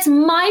 it's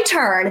my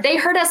turn. They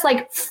heard us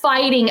like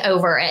fighting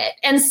over it.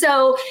 And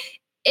so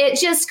it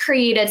just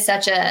created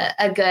such a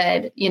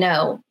good,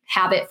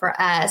 habit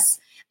for us.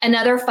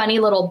 Another funny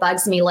little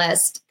bugs me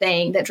list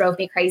thing that drove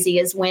me crazy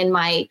is when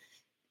my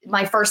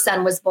first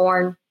son was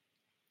born.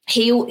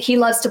 He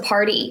loves to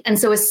party. And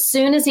so as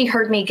soon as he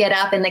heard me get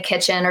up in the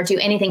kitchen or do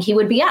anything, he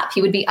would be up.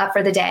 He would be up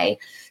for the day.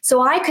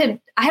 So I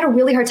had a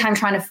really hard time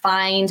trying to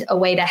find a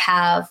way to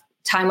have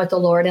time with the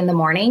Lord in the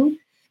morning,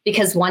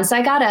 because once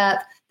I got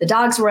up, The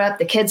dogs were up,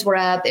 the kids were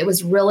up. It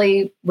was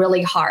really,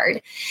 really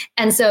hard.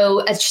 And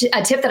so a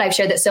tip that I've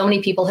shared that so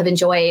many people have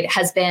enjoyed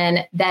has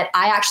been that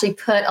I actually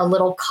put a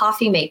little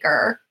coffee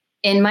maker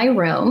in my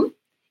room.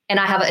 And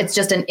it's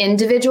just an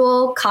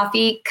individual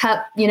coffee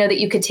cup, that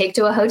you could take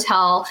to a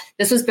hotel.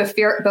 This was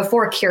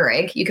before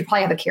Keurig. You could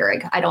probably have a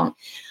Keurig. I don't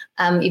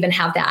even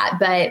have that.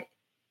 But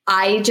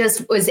I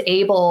just was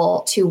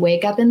able to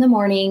wake up in the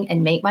morning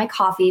and make my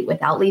coffee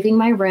without leaving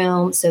my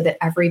room so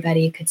that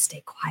everybody could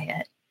stay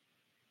quiet.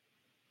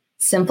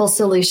 Simple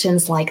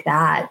solutions like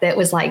that. That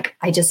was like,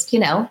 I just,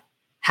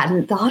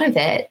 hadn't thought of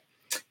it.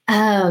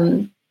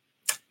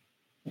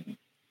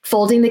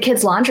 Folding the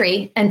kids'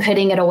 laundry and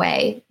putting it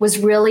away was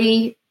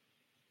really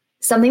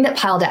something that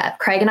piled up.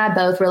 Craig and I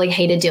both really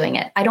hated doing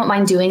it. I don't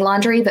mind doing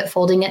laundry, but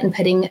folding it and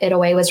putting it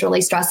away was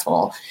really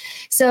stressful.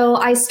 So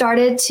I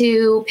started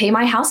to pay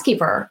my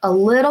housekeeper a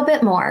little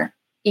bit more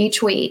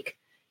each week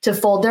to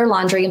fold their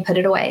laundry and put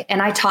it away.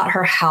 And I taught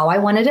her how I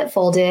wanted it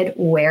folded,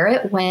 where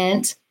it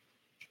went.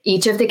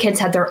 Each of the kids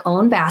had their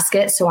own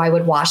basket, so I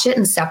would wash it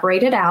and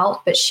separate it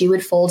out, but she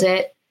would fold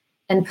it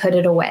and put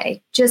it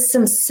away. Just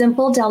some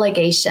simple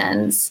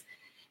delegations.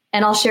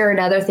 And I'll share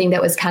another thing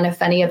that was kind of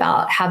funny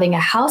about having a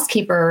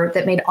housekeeper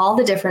that made all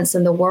the difference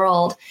in the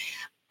world.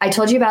 I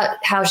told you about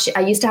how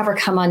I used to have her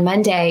come on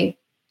Monday,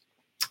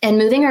 and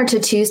moving her to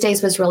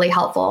Tuesdays was really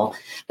helpful.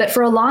 But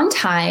for a long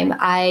time,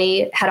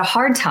 I had a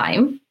hard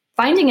time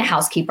finding a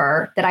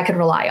housekeeper that I could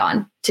rely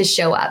on to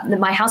show up.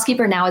 My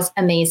housekeeper now is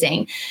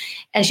amazing.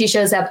 And she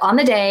shows up on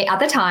the day at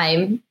the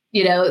time,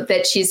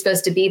 that she's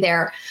supposed to be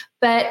there.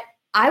 But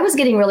I was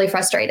getting really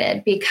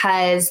frustrated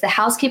because the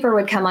housekeeper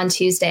would come on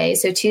Tuesday.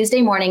 So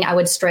Tuesday morning, I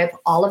would strip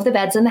all of the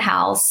beds in the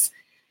house.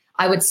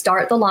 I would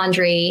start the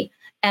laundry.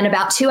 And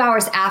about 2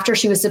 hours after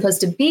she was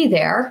supposed to be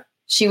there,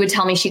 she would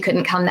tell me she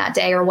couldn't come that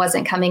day or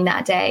wasn't coming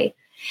that day.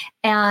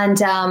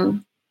 And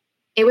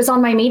it was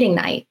on my meeting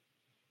night.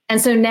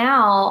 And so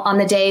now on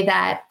the day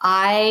that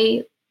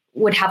I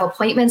would have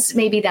appointments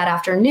maybe that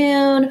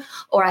afternoon,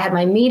 or I had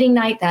my meeting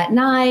night that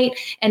night,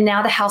 and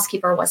now the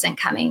housekeeper wasn't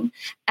coming.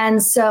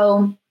 And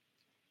so,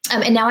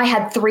 and now I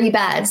had 3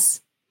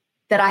 beds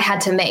that I had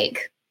to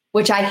make,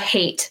 which I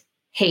hate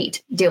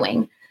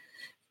doing.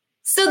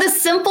 So the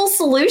simple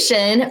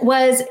solution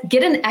was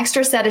get an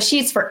extra set of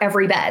sheets for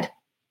every bed.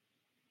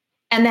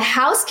 And the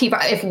housekeeper,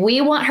 if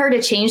we want her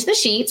to change the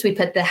sheets, we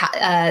put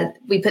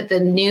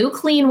the new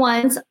clean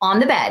ones on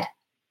the bed,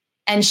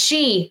 and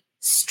she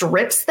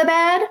strips the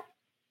bed,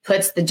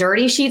 puts the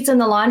dirty sheets in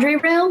the laundry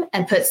room,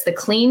 and puts the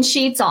clean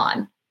sheets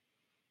on.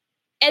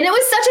 And it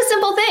was such a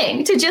simple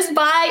thing to just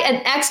buy an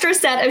extra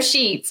set of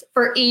sheets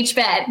for each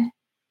bed.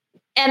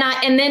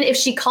 And then if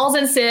she calls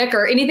in sick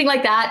or anything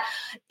like that,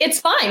 it's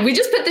fine. We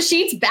just put the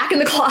sheets back in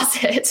the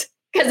closet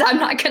because I'm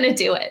not going to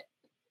do it.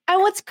 And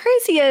what's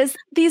crazy is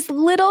these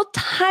little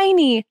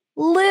tiny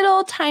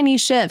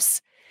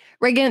shifts,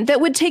 Regan,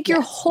 that would take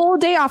your whole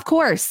day off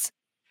course,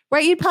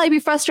 right? You'd probably be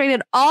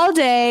frustrated all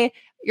day.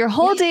 Your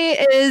whole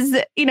day is,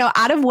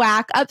 out of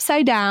whack,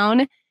 upside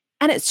down.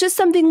 And it's just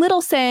something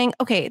little saying,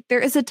 okay, there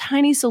is a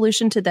tiny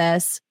solution to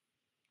this,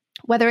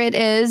 whether it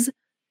is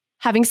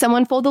having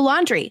someone fold the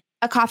laundry,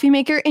 a coffee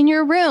maker in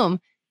your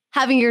room,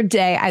 having your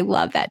day. I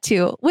love that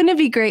too. Wouldn't it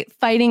be great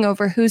fighting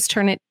over whose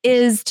turn it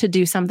is to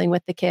do something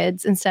with the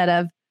kids instead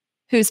of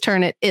whose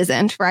turn it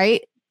isn't,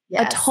 right?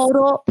 Yes. A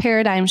total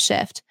paradigm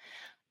shift.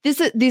 This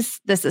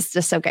is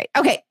just so great.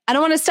 Okay, I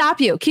don't want to stop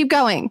you. Keep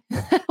going.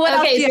 What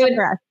else do you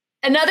have?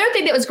 Another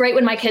thing that was great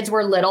when my kids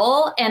were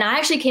little, and I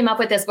actually came up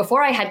with this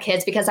before I had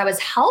kids because I was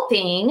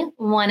helping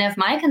one of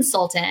my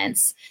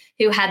consultants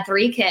who had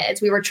 3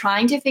 kids. We were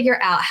trying to figure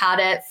out how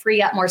to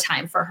free up more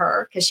time for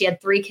her because she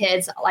had 3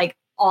 kids, like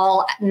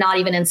all not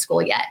even in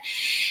school yet.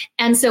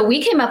 And so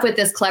we came up with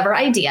this clever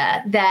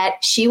idea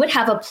that she would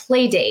have a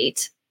play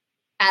date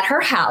at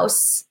her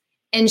house,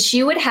 and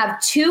she would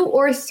have 2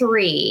 or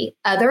 3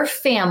 other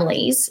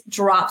families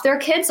drop their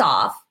kids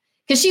off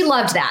because she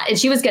loved that and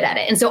she was good at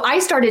it. And so I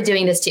started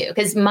doing this too,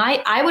 because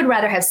I would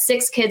rather have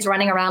 6 kids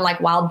running around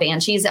like wild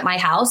banshees at my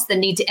house than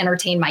need to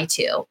entertain my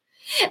 2.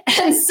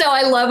 And so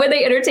I love when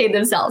they entertain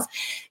themselves.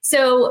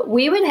 So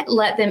we would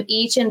let them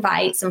each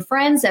invite some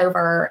friends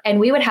over, and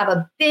we would have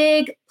a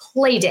big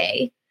play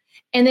day.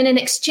 And then in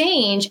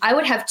exchange, I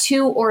would have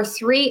 2 or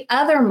 3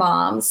 other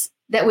moms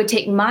that would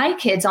take my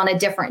kids on a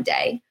different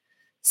day.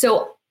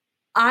 So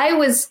I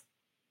was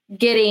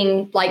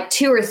getting like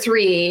 2 or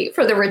 3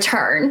 for the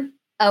return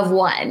of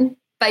 1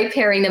 by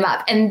pairing them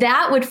up. And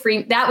that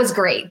was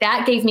great.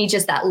 That gave me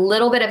just that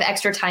little bit of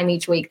extra time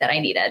each week that I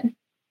needed.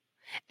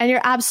 And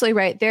you're absolutely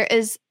right.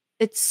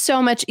 It's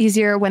so much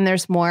easier when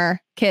there's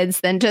more kids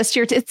than just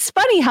it's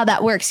funny how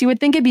that works. You would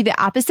think it'd be the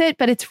opposite,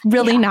 but it's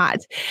really not.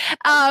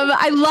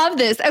 I love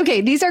this. Okay.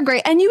 These are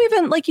great. And you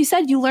even, like you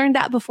said, you learned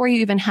that before you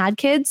even had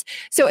kids.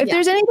 So if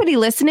there's anybody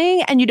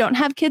listening and you don't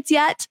have kids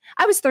yet,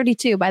 I was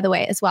 32, by the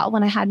way, as well,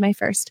 when I had my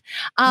first.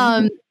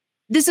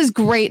 This is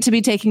great to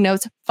be taking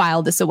notes.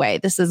 File this away.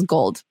 This is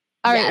gold.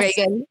 All right,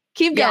 Regan,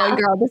 keep going,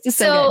 girl. This is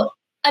so good.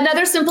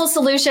 Another simple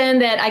solution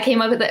that I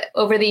came up with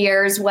over the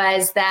years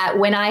was that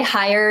when I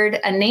hired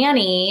a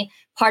nanny,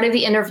 part of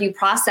the interview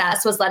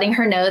process was letting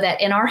her know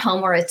that in our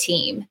home, we're a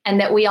team and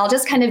that we all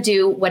just kind of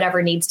do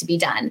whatever needs to be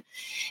done.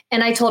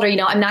 And I told her,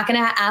 I'm not going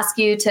to ask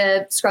you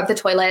to scrub the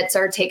toilets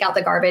or take out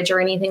the garbage or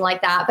anything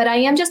like that, but I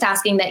am just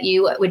asking that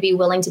you would be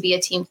willing to be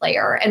a team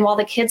player. And while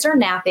the kids are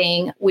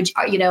napping,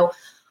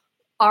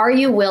 are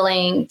you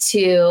willing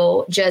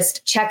to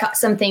just check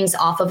some things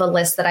off of a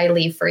list that I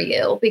leave for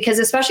you? Because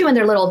especially when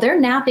they're little, they're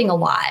napping a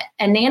lot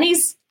and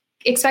nannies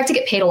expect to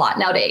get paid a lot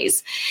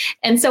nowadays.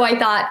 And so I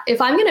thought, if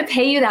I'm going to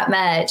pay you that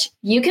much,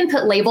 you can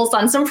put labels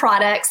on some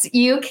products.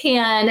 You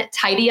can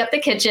tidy up the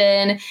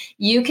kitchen.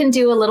 You can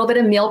do a little bit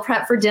of meal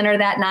prep for dinner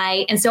that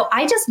night. And so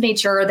I just made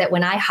sure that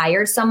when I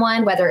hired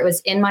someone, whether it was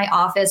in my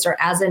office or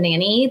as a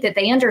nanny, that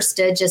they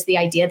understood just the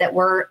idea that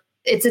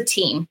it's a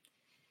team.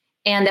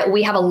 And that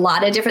we have a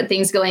lot of different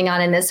things going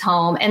on in this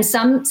home. And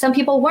some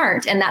people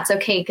weren't, and that's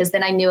okay, because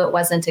then I knew it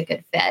wasn't a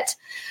good fit.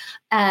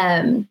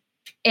 And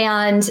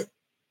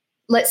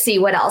let's see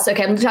what else.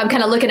 Okay, I'm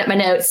kind of looking at my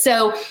notes.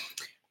 So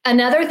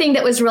another thing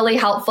that was really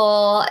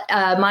helpful,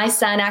 my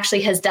son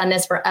actually has done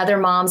this for other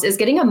moms, is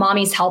getting a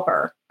mommy's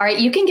helper. All right,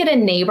 you can get a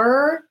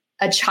neighbor,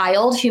 a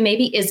child who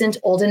maybe isn't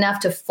old enough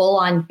to full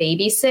on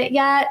babysit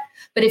yet.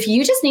 But if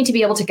you just need to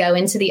be able to go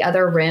into the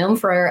other room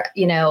for,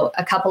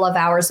 a couple of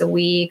hours a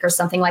week or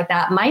something like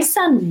that. My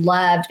son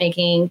loved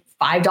making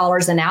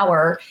 $5 an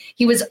hour.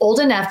 He was old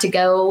enough to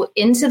go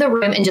into the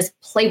room and just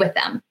play with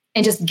them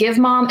and just give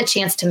mom a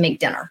chance to make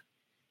dinner.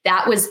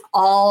 That was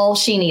all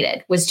she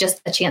needed, was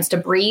just a chance to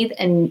breathe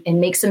and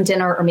make some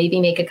dinner or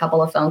maybe make a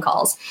couple of phone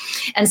calls.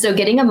 And so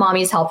getting a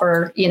mommy's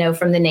helper,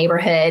 from the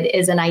neighborhood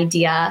is an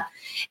idea.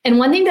 And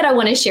one thing that I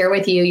want to share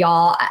with you,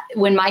 y'all,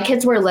 when my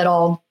kids were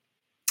little,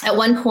 at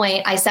one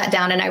point I sat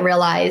down and I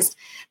realized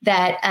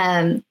that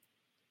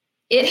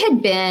it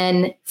had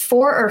been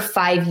 4 or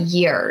 5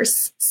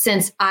 years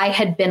since I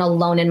had been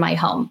alone in my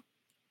home.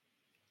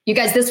 You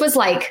guys, this was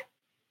like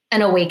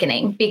an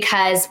awakening,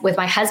 because with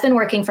my husband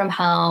working from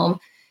home,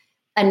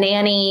 a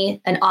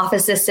nanny, an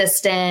office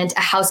assistant,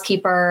 a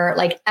housekeeper,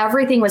 like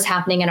everything was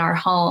happening in our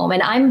home.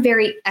 And I'm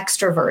very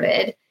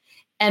extroverted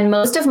and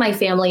most of my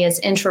family is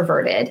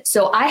introverted.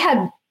 So I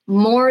had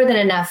more than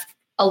enough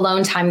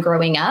alone time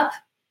growing up.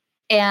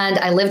 And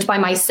I lived by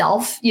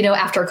myself,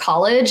 after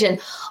college and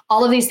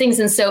all of these things.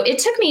 And so it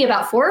took me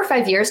about 4 or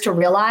 5 years to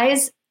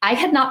realize I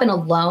had not been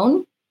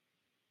alone,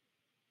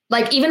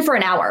 like even for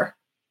an hour,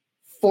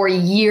 for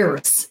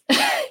years.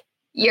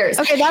 Years.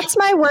 Okay, that's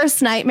my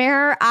worst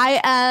nightmare.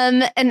 I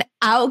am an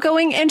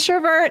outgoing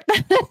introvert.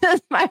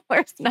 That's my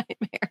worst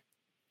nightmare.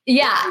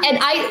 Yeah. And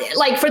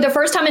I, for the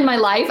first time in my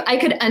life, I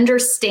could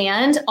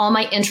understand all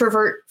my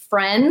introvert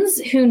friends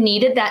who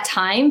needed that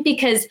time,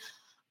 because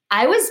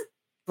I was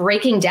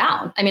breaking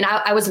down. I mean,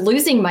 I was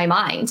losing my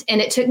mind, and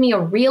it took me a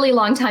really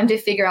long time to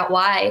figure out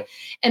why.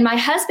 And my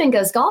husband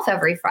goes golf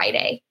every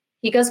Friday.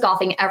 He goes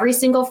golfing every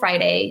single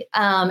Friday,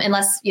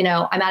 unless,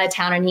 I'm out of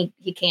town and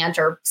he can't,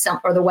 or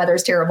the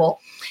weather's terrible.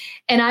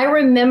 And I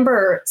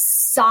remember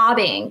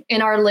sobbing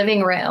in our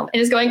living room and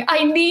just going,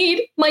 I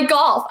need my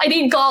golf. I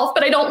need golf,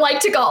 but I don't like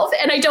to golf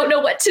and I don't know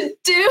what to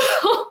do.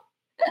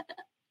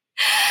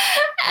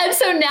 And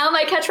so now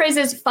my catchphrase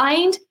is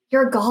find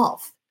your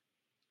golf.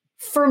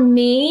 For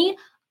me,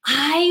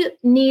 I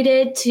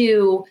needed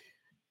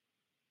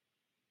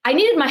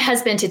my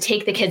husband to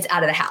take the kids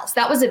out of the house.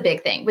 That was a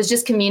big thing, was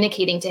just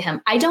communicating to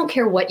him. I don't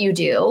care what you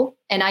do,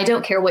 and I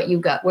don't care where you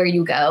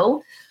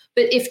go.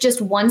 But if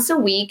just once a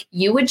week,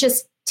 you would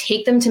just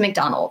take them to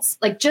McDonald's,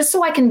 just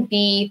so I can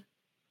be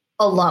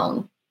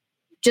alone,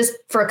 just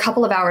for a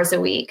couple of hours a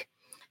week.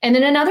 And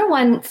then another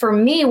one for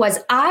me was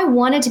I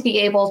wanted to be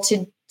able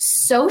to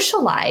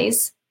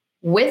socialize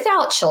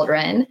without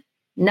children,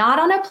 not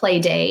on a play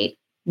date,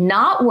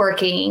 not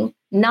working,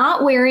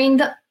 not wearing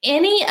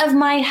any of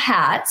my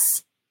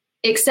hats,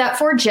 except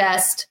for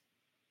just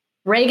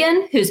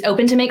Regan, who's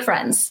open to make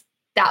friends.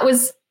 That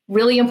was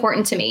really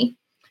important to me.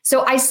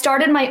 So I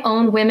started my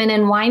own women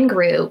in wine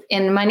group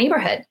in my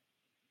neighborhood.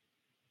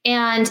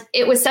 And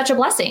it was such a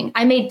blessing.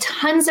 I made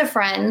tons of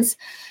friends.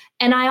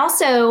 And I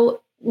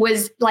also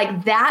was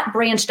that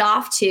branched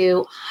off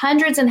to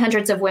hundreds and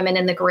hundreds of women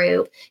in the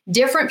group,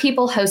 different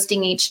people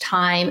hosting each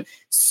time,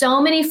 so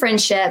many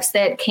friendships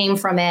that came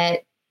from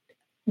it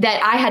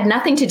that I had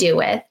nothing to do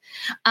with.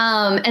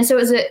 And so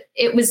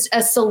it was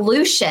a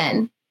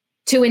solution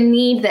to a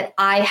need that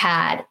I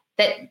had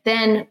that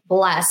then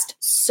blessed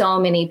so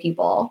many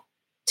people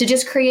to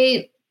just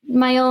create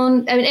my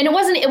own. And it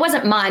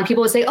wasn't mine.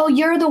 People would say, oh,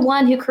 you're the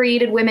one who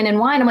created Women in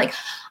Wine. I'm like,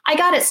 I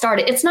got it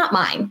started. It's not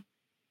mine.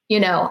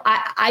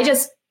 I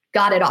just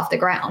got it off the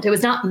ground. It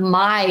was not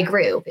my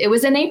group. It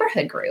was a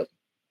neighborhood group.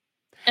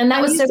 And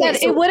that was so good.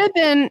 It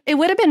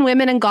would have been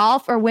women in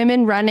golf or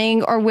women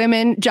running or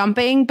women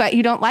jumping, but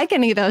you don't like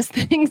any of those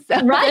things.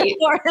 So right.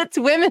 Or it's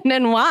Women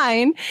in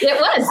Wine. It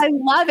was. I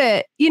love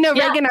it. Yeah.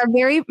 Regan,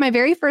 my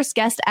very first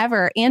guest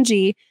ever,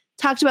 Angie,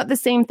 talked about the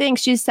same thing.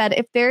 She said,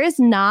 if there is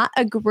not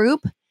a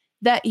group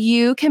that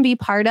you can be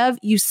part of,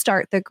 you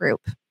start the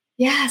group.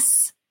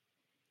 Yes.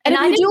 And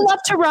if you do love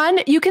to run,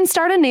 you can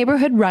start a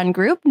neighborhood run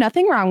group.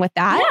 Nothing wrong with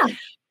that. Yeah.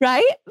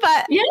 Right?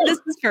 But this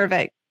is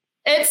perfect.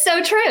 It's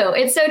so true.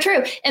 It's so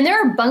true. And there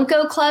are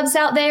bunko clubs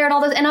out there and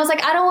all this. And I was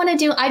like, I don't want to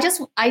do, I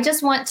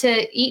just want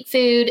to eat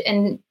food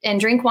and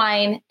drink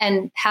wine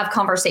and have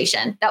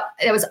conversation. That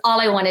was all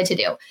I wanted to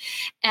do.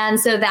 And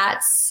so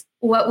that's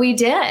what we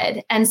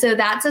did. And so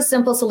that's a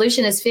simple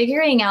solution, is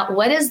figuring out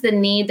what is the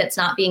need that's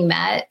not being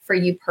met for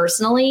you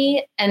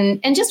personally,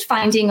 and just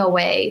finding a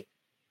way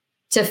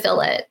to fill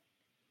it.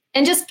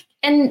 And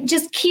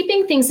just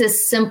keeping things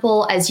as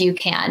simple as you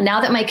can.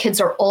 Now that my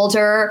kids are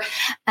older,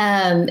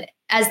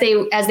 as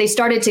they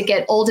started to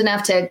get old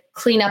enough to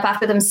clean up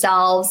after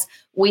themselves,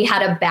 we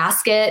had a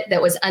basket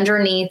that was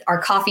underneath our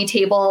coffee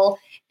table,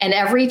 and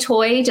every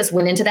toy just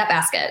went into that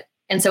basket.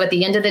 And so at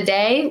the end of the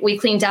day, we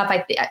cleaned up.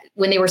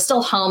 When they were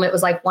still home, it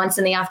was like once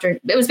in the afternoon.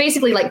 It was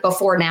basically like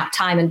before nap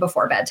time and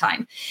before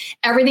bedtime.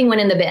 Everything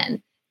went in the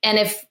bin. And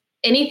if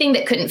anything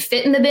that couldn't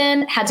fit in the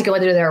bin had to go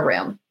into their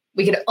room.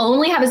 We could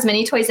only have as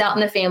many toys out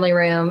in the family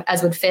room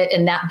as would fit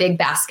in that big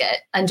basket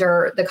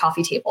under the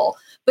coffee table.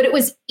 But it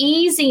was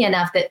easy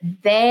enough that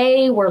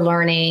they were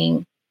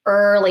learning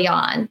early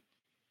on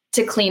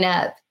to clean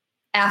up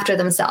after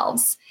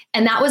themselves.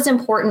 And that was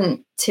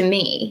important to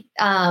me,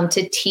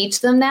 to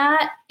teach them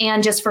that,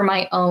 and just for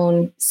my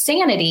own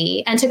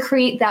sanity, and to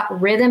create that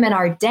rhythm in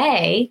our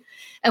day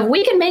of,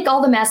 we can make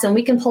all the mess and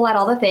we can pull out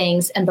all the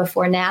things, and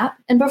before nap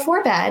and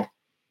before bed,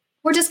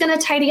 we're just going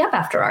to tidy up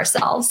after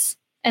ourselves.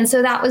 And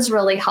so that was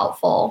really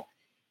helpful.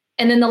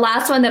 And then the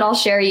last one that I'll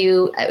share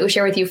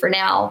with you for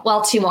now,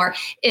 well, two more,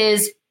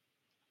 is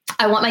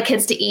I want my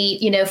kids to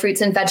eat,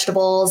 fruits and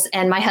vegetables,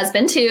 and my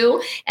husband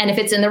too. And if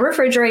it's in the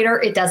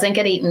refrigerator, it doesn't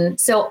get eaten.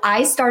 So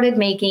I started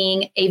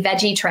making a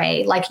veggie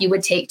tray like you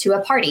would take to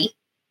a party.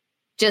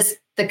 Just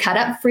the cut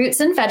up fruits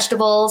and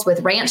vegetables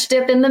with ranch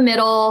dip in the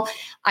middle.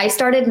 I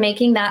started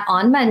making that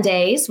on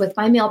Mondays with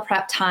my meal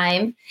prep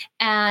time.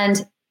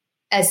 And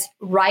as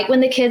right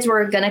when the kids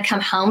were going to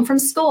come home from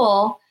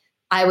school,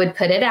 I would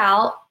put it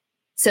out.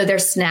 So their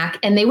snack,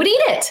 and they would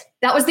eat it.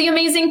 That was the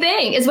amazing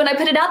thing, is when I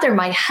put it out there,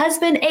 my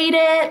husband ate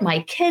it, my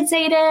kids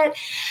ate it.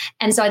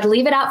 And so I'd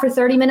leave it out for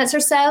 30 minutes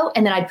or so,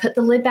 and then I'd put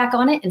the lid back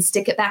on it and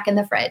stick it back in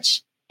the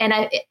fridge. And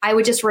I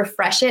would just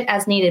refresh it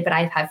as needed, but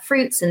I'd have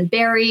fruits and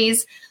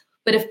berries.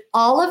 But if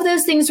all of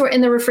those things were in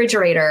the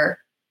refrigerator,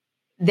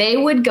 they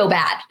would go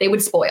bad. They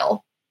would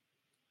spoil.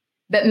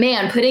 But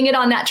man, putting it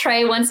on that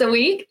tray once a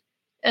week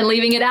and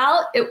leaving it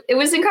out, it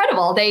was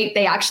incredible. They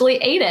actually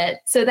ate it.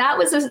 So that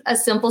was a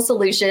simple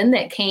solution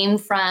that came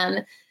from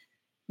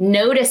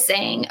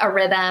noticing a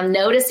rhythm,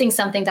 noticing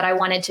something that I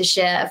wanted to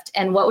shift,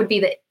 and what would be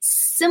the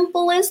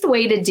simplest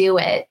way to do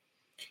it.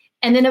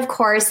 And then, of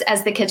course,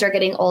 as the kids are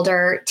getting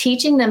older,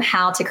 teaching them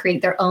how to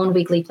create their own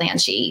weekly plan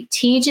sheet,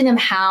 teaching them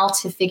how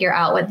to figure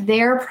out what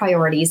their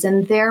priorities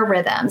and their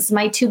rhythms.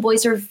 My two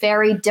boys are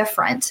very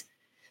different,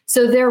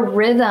 so their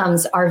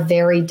rhythms are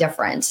very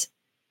different.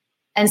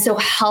 And so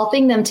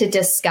helping them to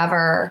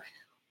discover,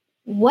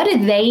 what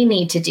do they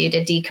need to do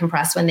to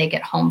decompress when they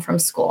get home from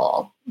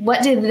school?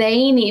 What do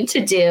they need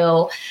to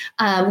do?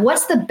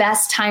 What's the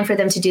best time for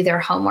them to do their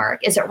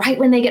homework? Is it right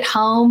when they get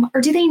home, or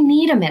do they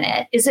need a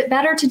minute? Is it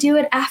better to do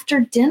it after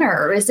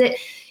dinner? Is it,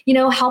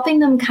 helping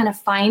them kind of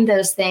find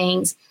those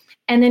things,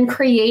 and then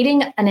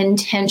creating an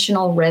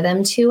intentional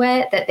rhythm to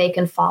it that they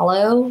can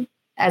follow,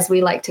 as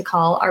we like to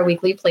call our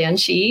weekly plan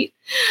sheet.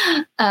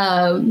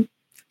 And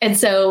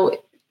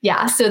so,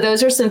 so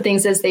those are some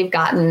things as they've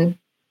gotten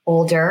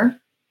older.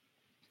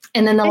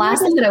 And then the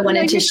last thing that I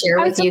wanted to share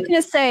with you. I was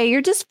going to say, you're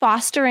just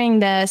fostering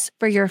this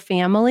for your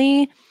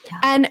family. Yeah.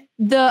 And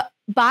the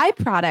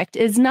byproduct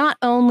is not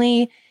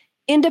only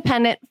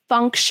independent,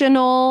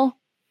 functional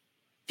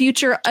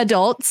future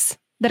adults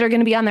that are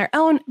going to be on their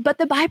own, but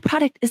the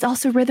byproduct is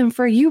also rhythm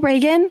for you,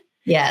 Regan.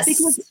 Yes.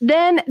 Because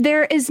then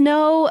there is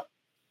no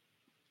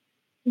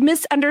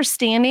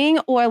misunderstanding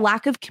or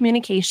lack of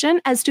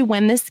communication as to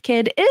when this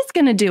kid is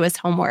going to do his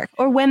homework,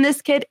 or when this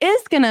kid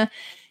is going to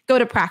go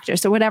to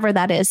practice, or whatever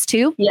that is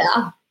too.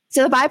 Yeah.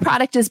 So the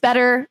byproduct is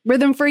better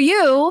rhythm for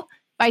you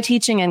by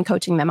teaching and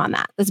coaching them on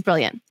that. That's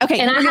brilliant. Okay.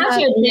 And I have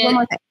to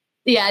admit,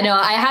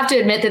 I have to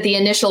admit that the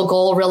initial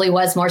goal really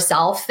was more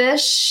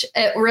selfish.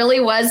 It really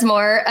was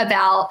more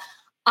about,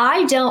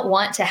 I don't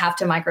want to have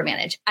to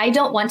micromanage. I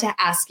don't want to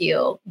ask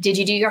you, did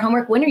you do your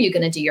homework? When are you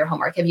going to do your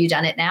homework? Have you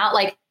done it now?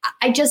 Like,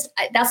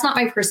 that's not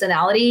my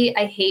personality.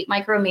 I hate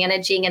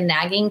micromanaging and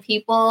nagging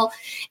people.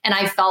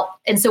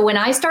 And so when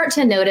I start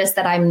to notice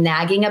that I'm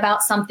nagging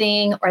about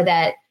something, or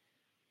that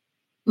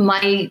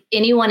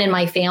anyone in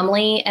my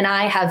family and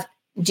I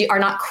are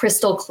not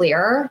crystal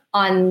clear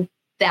on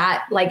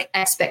that, like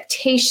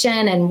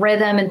expectation and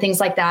rhythm and things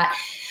like that,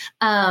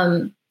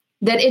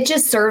 that it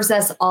just serves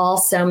us all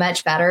so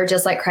much better,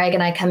 just like Craig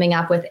and I coming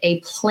up with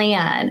a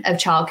plan of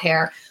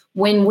childcare.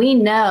 When we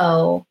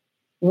know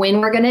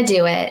when we're going to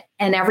do it,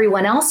 and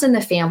everyone else in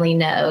the family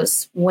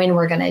knows when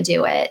we're going to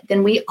do it,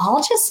 then we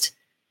all just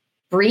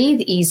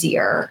breathe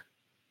easier.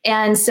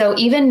 And so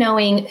even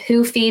knowing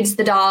who feeds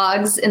the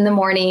dogs in the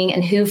morning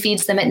and who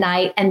feeds them at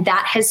night, and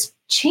that has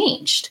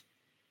changed.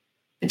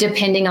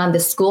 depending on the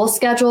school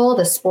schedule,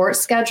 the sports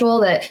schedule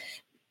that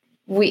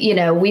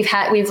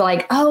we've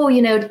like,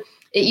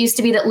 it used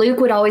to be that Luke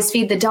would always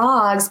feed the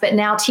dogs, but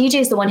now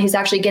TJ's the one who's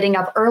actually getting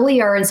up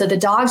earlier. And so the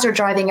dogs are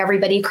driving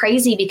everybody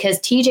crazy because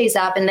TJ's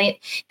up and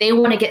they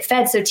want to get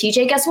fed. So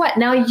TJ, guess what?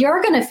 Now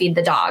you're going to feed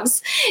the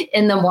dogs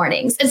in the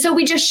mornings. And so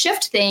we just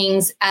shift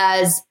things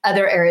as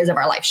other areas of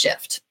our life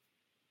shift.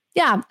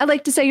 Yeah. I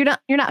like to say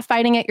you're not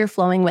fighting it, you're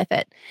flowing with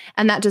it.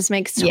 And that just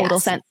makes total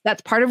sense.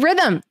 That's part of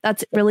rhythm.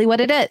 That's really what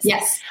it is.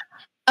 Yes.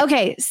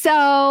 Okay.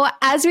 So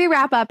as we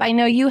wrap up, I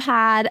know you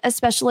had a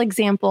special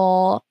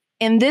example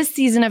in this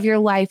season of your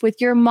life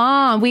with your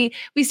mom. We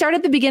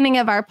started the beginning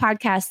of our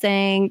podcast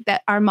saying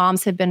that our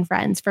moms have been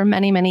friends for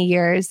many, many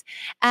years.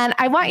 And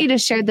I want you to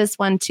share this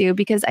one too,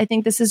 because I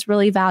think this is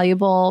really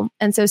valuable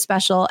and so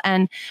special.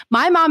 And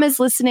my mom is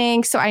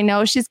listening, so I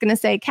know she's going to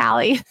say,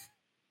 Callie,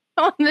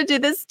 I want to do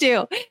this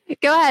too.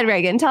 Go ahead,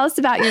 Regan. Tell us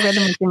about your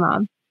rhythm with your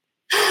mom.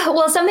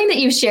 Well, something that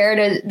you've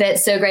shared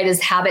that's so great is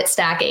habit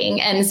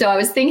stacking. And so I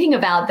was thinking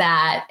about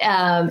that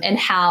and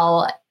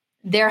how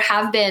there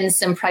have been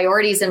some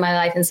priorities in my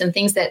life and some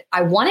things that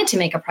I wanted to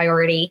make a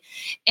priority.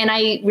 And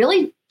I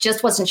really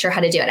just wasn't sure how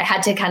to do it. I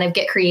had to kind of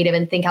get creative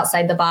and think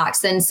outside the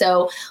box. And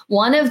so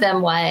one of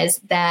them was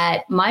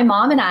that my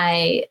mom and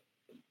I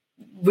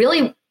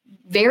really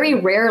very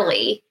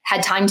rarely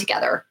had time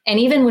together. And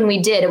even when we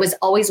did, it was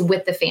always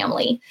with the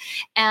family.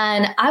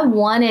 And I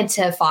wanted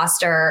to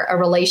foster a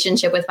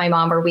relationship with my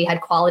mom where we had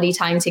quality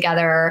time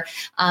together.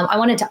 I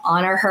wanted to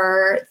honor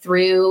her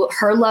through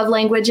her love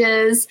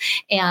languages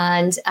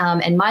and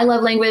my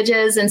love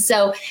languages. And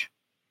so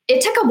it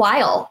took a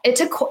while. It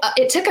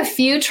took a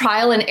few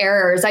trial and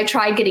errors. I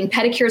tried getting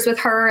pedicures with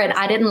her and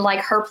I didn't like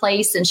her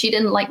place and she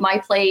didn't like my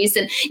place.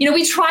 And,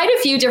 we tried a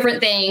few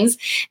different things.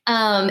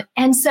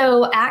 And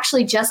so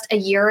actually just a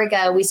year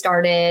ago, we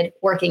started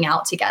working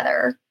out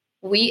together.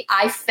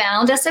 I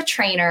found us a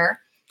trainer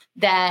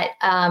that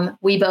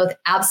we both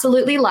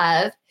absolutely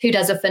love, who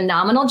does a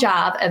phenomenal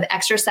job of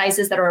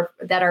exercises that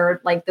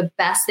are like the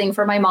best thing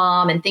for my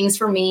mom and things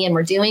for me. And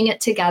we're doing it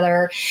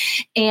together.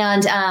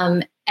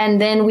 And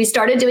then we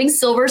started doing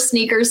silver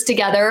sneakers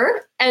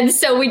together. And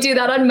so we do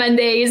that on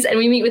Mondays and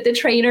we meet with the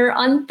trainer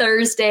on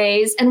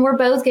Thursdays, and we're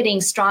both getting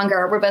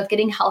stronger. We're both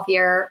getting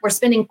healthier. We're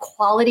spending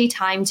quality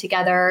time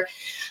together.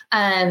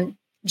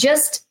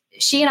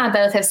 She and I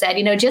both have said,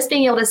 just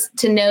being able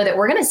to know that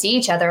we're going to see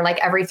each other like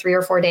every 3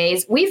 or 4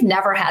 days. We've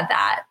never had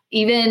that.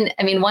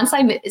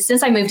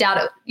 Since I moved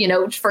out,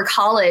 for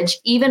college,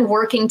 even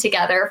working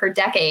together for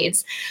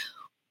decades,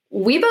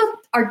 we both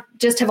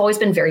have always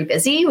been very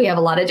busy. We have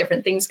a lot of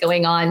different things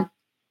going on.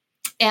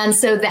 And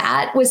so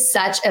that was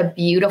such a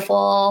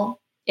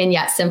beautiful and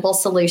yet simple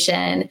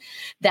solution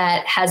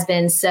that has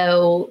been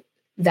so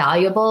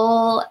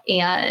valuable.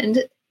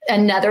 And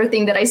another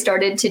thing that I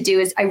started to do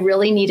is I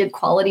really needed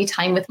quality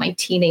time with my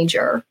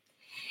teenager.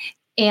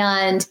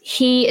 And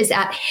he is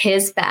at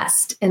his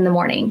best in the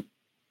morning.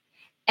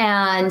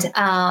 And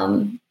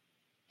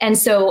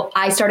so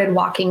I started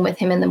walking with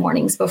him in the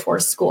mornings before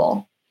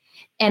school.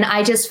 And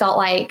I just felt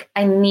like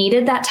I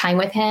needed that time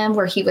with him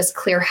where he was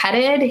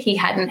clear-headed. He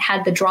hadn't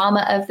had the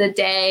drama of the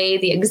day,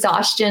 the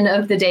exhaustion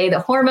of the day,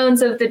 the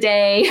hormones of the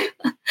day,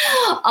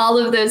 all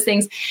of those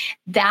things.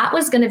 That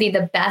was going to be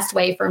the best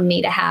way for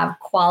me to have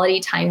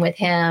quality time with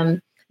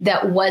him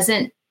that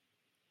wasn't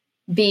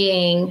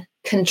being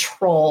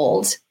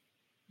controlled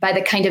by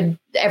the kind of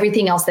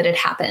everything else that had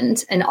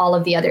happened and all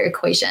of the other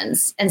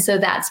equations. And so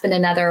that's been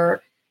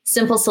another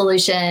simple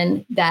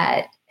solution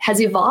that has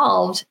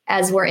evolved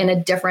as we're in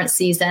a different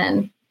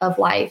season of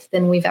life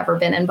than we've ever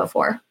been in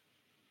before.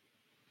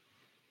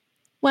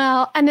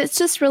 Well, and it's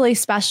just really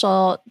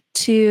special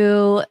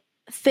to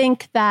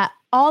think that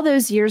all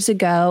those years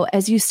ago,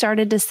 as you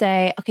started to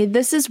say, okay,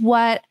 this is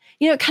what,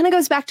 it kind of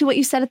goes back to what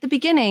you said at the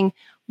beginning.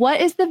 What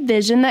is the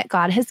vision that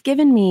God has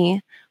given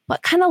me?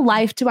 What kind of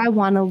life do I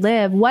want to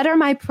live? What are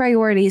my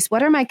priorities?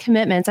 What are my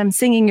commitments? I'm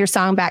singing your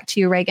song back to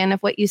you, Regan, of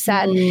what you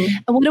said.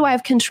 And what do I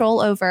have control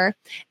over?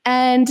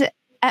 And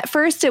at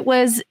first it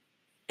was,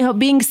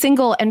 being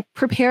single and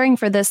preparing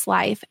for this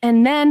life.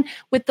 And then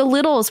with the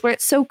littles where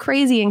it's so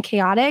crazy and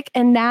chaotic.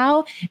 And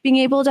now being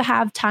able to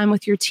have time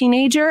with your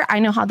teenager. I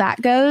know how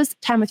that goes.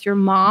 Time with your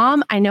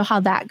mom. I know how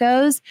that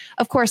goes.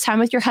 Of course, time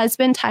with your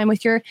husband, time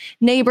with your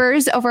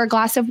neighbors over a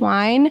glass of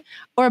wine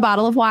or a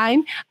bottle of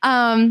wine.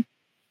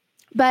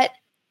 But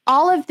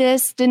all of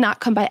this did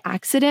not come by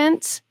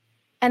accident.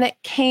 And it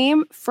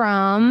came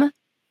from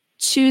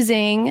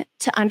choosing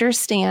to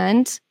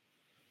understand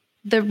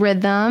the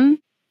rhythm,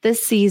 the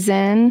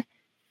season,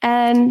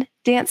 and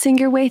dancing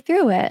your way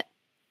through it.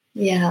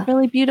 Yeah.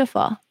 Really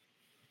beautiful.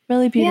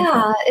 Really beautiful.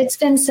 Yeah, it's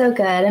been so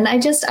good. And I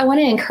want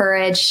to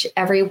encourage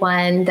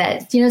everyone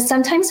that,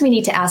 sometimes we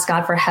need to ask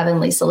God for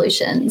heavenly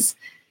solutions.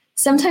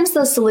 Sometimes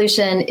the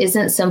solution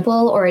isn't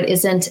simple or it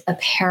isn't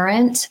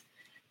apparent.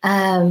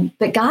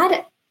 But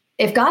God,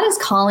 if God is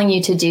calling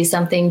you to do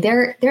something,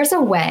 there's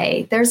a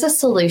way, there's a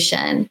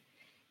solution.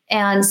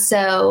 And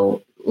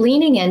so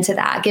leaning into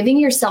that, giving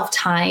yourself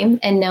time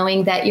and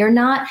knowing that you're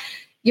not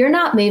you're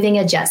not moving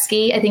a jet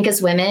ski. I think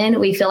as women,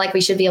 we feel like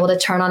we should be able to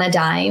turn on a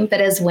dime.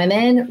 But as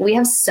women, we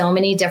have so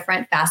many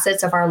different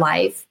facets of our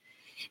life.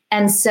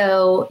 And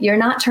so you're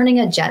not turning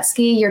a jet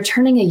ski, you're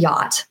turning a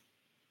yacht.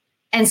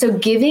 And so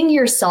giving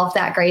yourself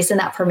that grace and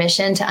that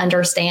permission to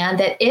understand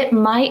that it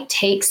might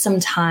take some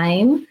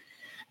time,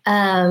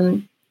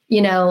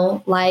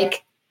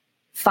 like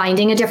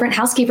finding a different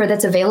housekeeper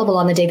that's available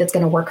on the day that's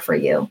going to work for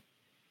you,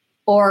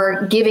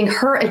 or giving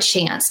her a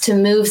chance to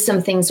move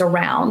some things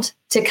around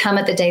to come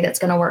at the day that's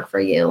going to work for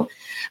you.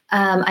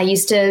 I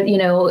used to,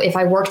 if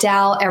I worked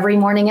out every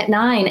morning at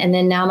 9, and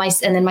then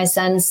my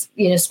son's,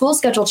 school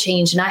schedule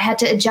changed, and I had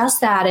to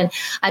adjust that, and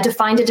I had to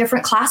find a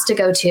different class to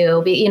go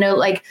to.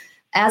 But,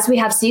 as we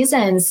have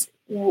seasons,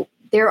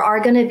 there are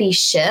going to be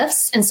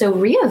shifts. And so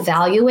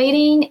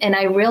reevaluating, and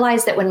I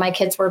realized that when my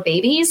kids were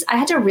babies, I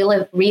had to really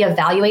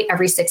reevaluate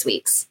every 6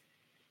 weeks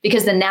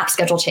because the nap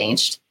schedule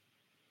changed.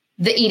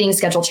 The eating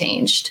schedule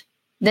changed.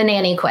 The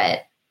nanny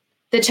quit.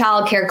 The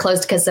childcare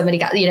closed because somebody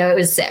got, it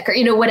was sick or,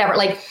 whatever.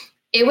 Like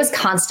it was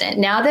constant.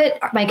 Now that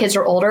my kids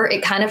are older,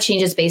 it kind of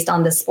changes based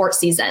on the sport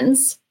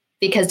seasons,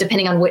 because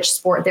depending on which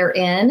sport they're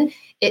in,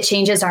 it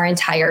changes our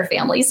entire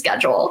family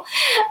schedule.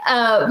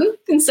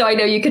 And so I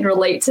know you can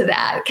relate to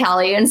that,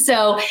 Callie. And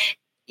so,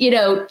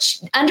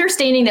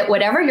 understanding that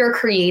whatever you're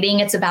creating,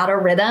 it's about a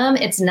rhythm.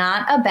 It's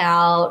not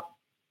about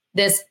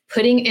this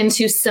putting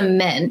into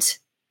cement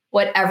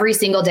what every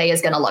single day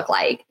is going to look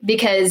like,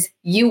 because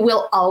you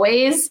will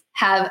always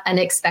have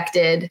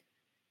unexpected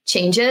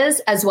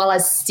changes as well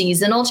as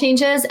seasonal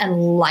changes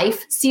and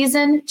life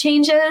season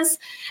changes.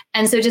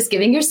 And so just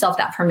giving yourself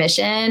that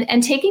permission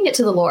and taking it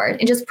to the Lord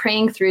and just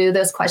praying through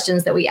those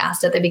questions that we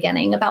asked at the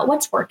beginning about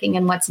what's working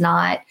and what's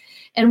not.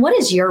 And what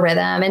is your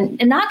rhythm, and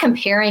not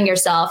comparing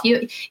yourself.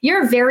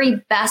 Your very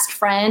best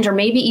friend, or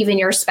maybe even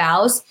your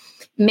spouse,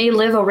 may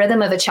live a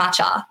rhythm of a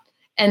cha-cha.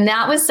 And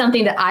that was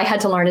something that I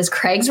had to learn, is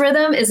Craig's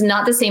rhythm is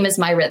not the same as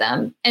my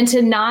rhythm. And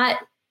to not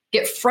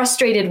get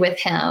frustrated with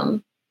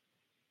him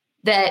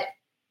that,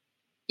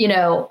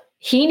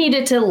 he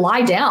needed to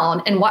lie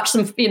down and watch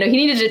some, he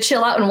needed to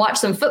chill out and watch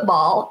some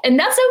football. And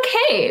that's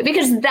okay,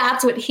 because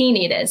that's what he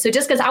needed. So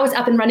just because I was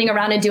up and running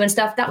around and doing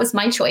stuff, that was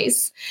my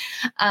choice.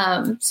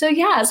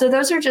 So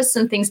those are just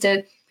some things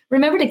to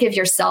remember, to give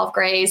yourself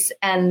grace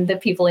and the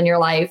people in your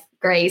life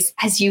grace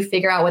as you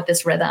figure out what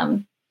this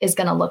rhythm is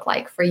going to look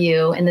like for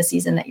you in the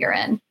season that you're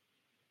in.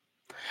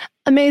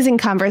 Amazing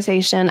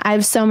conversation. I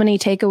have so many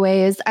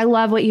takeaways. I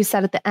love what you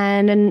said at the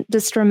end, and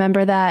just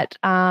remember that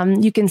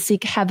you can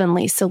seek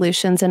heavenly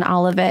solutions in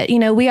all of it.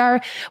 We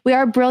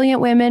are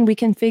brilliant women. We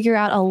can figure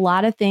out a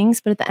lot of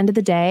things, but at the end of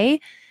the day,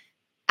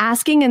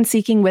 asking and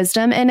seeking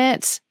wisdom in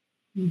it,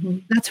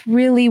 that's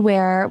really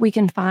where we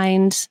can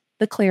find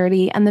the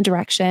clarity and the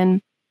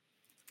direction.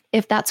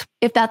 If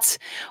that's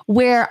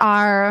where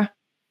our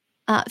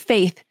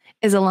faith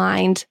is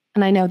aligned.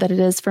 And I know that it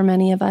is for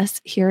many of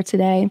us here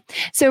today.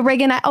 So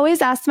Regan, I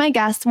always ask my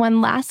guests one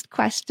last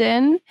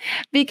question,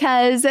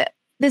 because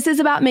this is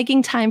about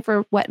making time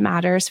for what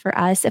matters for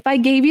us. If I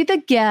gave you the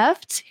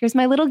gift, here's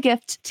my little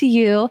gift to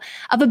you,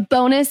 of a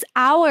bonus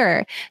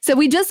hour. So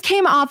we just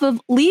came off of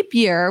leap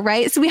year,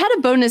 right? So we had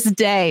a bonus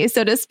day,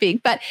 so to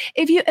speak. But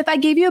if I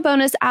gave you a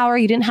bonus hour,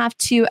 you didn't have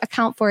to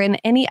account for it in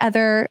any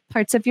other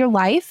parts of your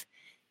life.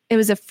 It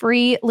was a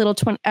free little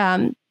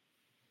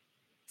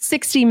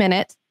 60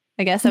 minutes.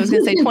 I guess I was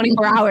going to say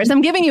 24 hours.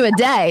 I'm giving you a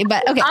day,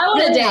 but okay. I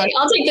want a day.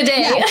 I'll take the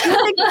day. Yeah,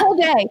 I'll take the whole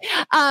day.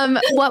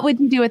 What would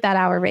you do with that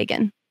hour,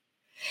 Regan?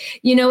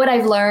 You know what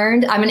I've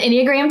learned? I'm an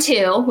Enneagram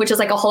 2, which is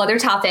like a whole other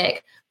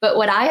topic. But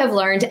what I have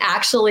learned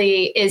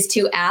actually is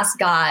to ask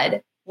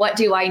God, what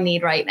do I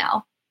need right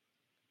now?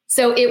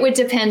 So it would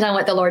depend on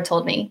what the Lord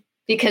told me,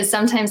 because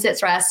sometimes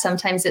it's rest.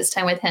 Sometimes it's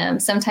time with him.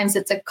 Sometimes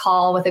it's a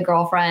call with a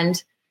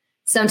girlfriend.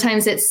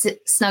 Sometimes it's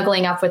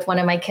snuggling up with one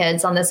of my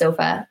kids on the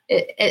sofa.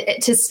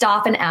 To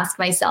stop and ask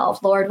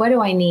myself, Lord, what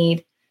do I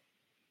need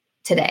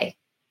today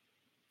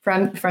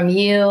from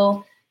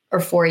you or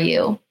for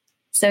you?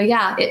 So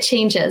yeah, it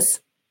changes.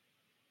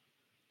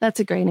 That's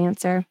a great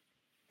answer.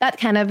 That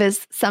kind of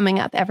is summing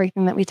up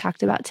everything that we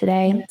talked about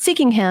today,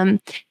 seeking him.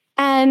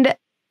 And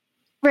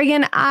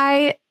Regan,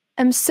 I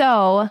am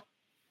so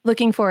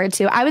looking forward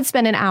to. I would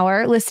spend an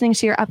hour listening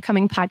to your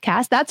upcoming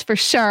podcast. That's for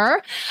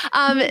sure.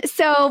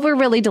 So we're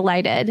really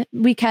delighted,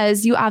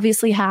 because you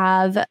obviously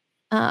have,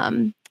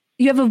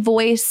 you have a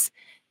voice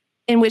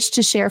in which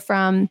to share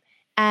from,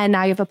 and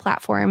now you have a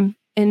platform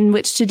in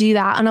which to do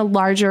that on a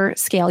larger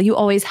scale. You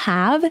always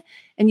have,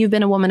 and you've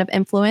been a woman of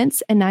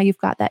influence, and now you've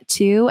got that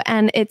too.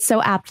 And it's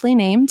so aptly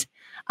named,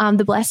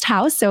 The Blessed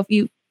House. So if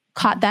you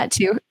caught that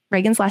too,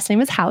 Regan's last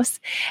name is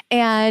House.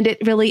 And it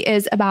really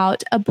is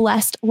about a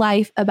blessed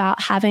life, about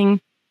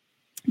having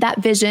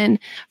that vision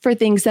for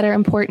things that are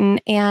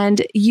important.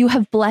 And you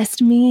have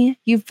blessed me.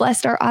 You've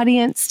blessed our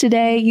audience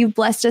today. You've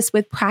blessed us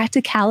with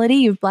practicality.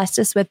 You've blessed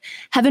us with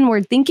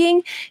heavenward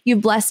thinking.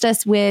 You've blessed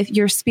us with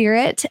your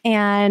spirit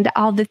and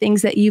all the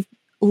things that you've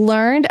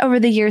learned over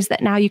the years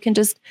that now you can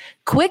just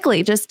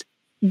quickly just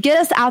get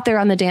us out there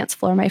on the dance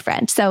floor, my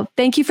friend. So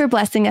thank you for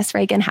blessing us,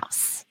 Regan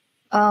House.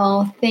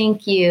 Oh,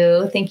 thank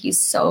you. Thank you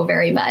so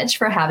very much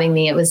for having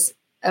me. It was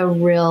a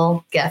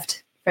real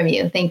gift from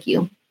you. Thank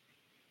you.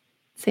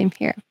 Same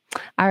here.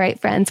 All right,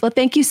 friends. Well,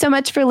 thank you so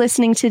much for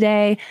listening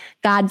today.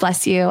 God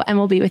bless you, and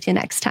we'll be with you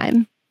next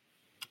time.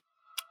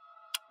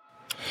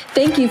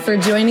 Thank you for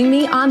joining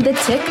me on the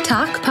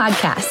TikTok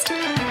podcast.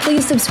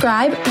 Please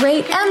subscribe,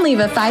 rate, and leave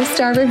a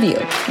 5-star review.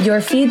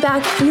 Your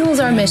feedback fuels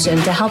our mission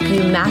to help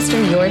you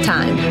master your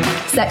time.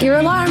 Set your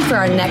alarm for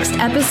our next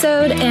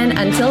episode, and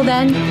until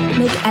then,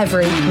 make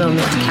every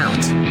moment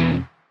count.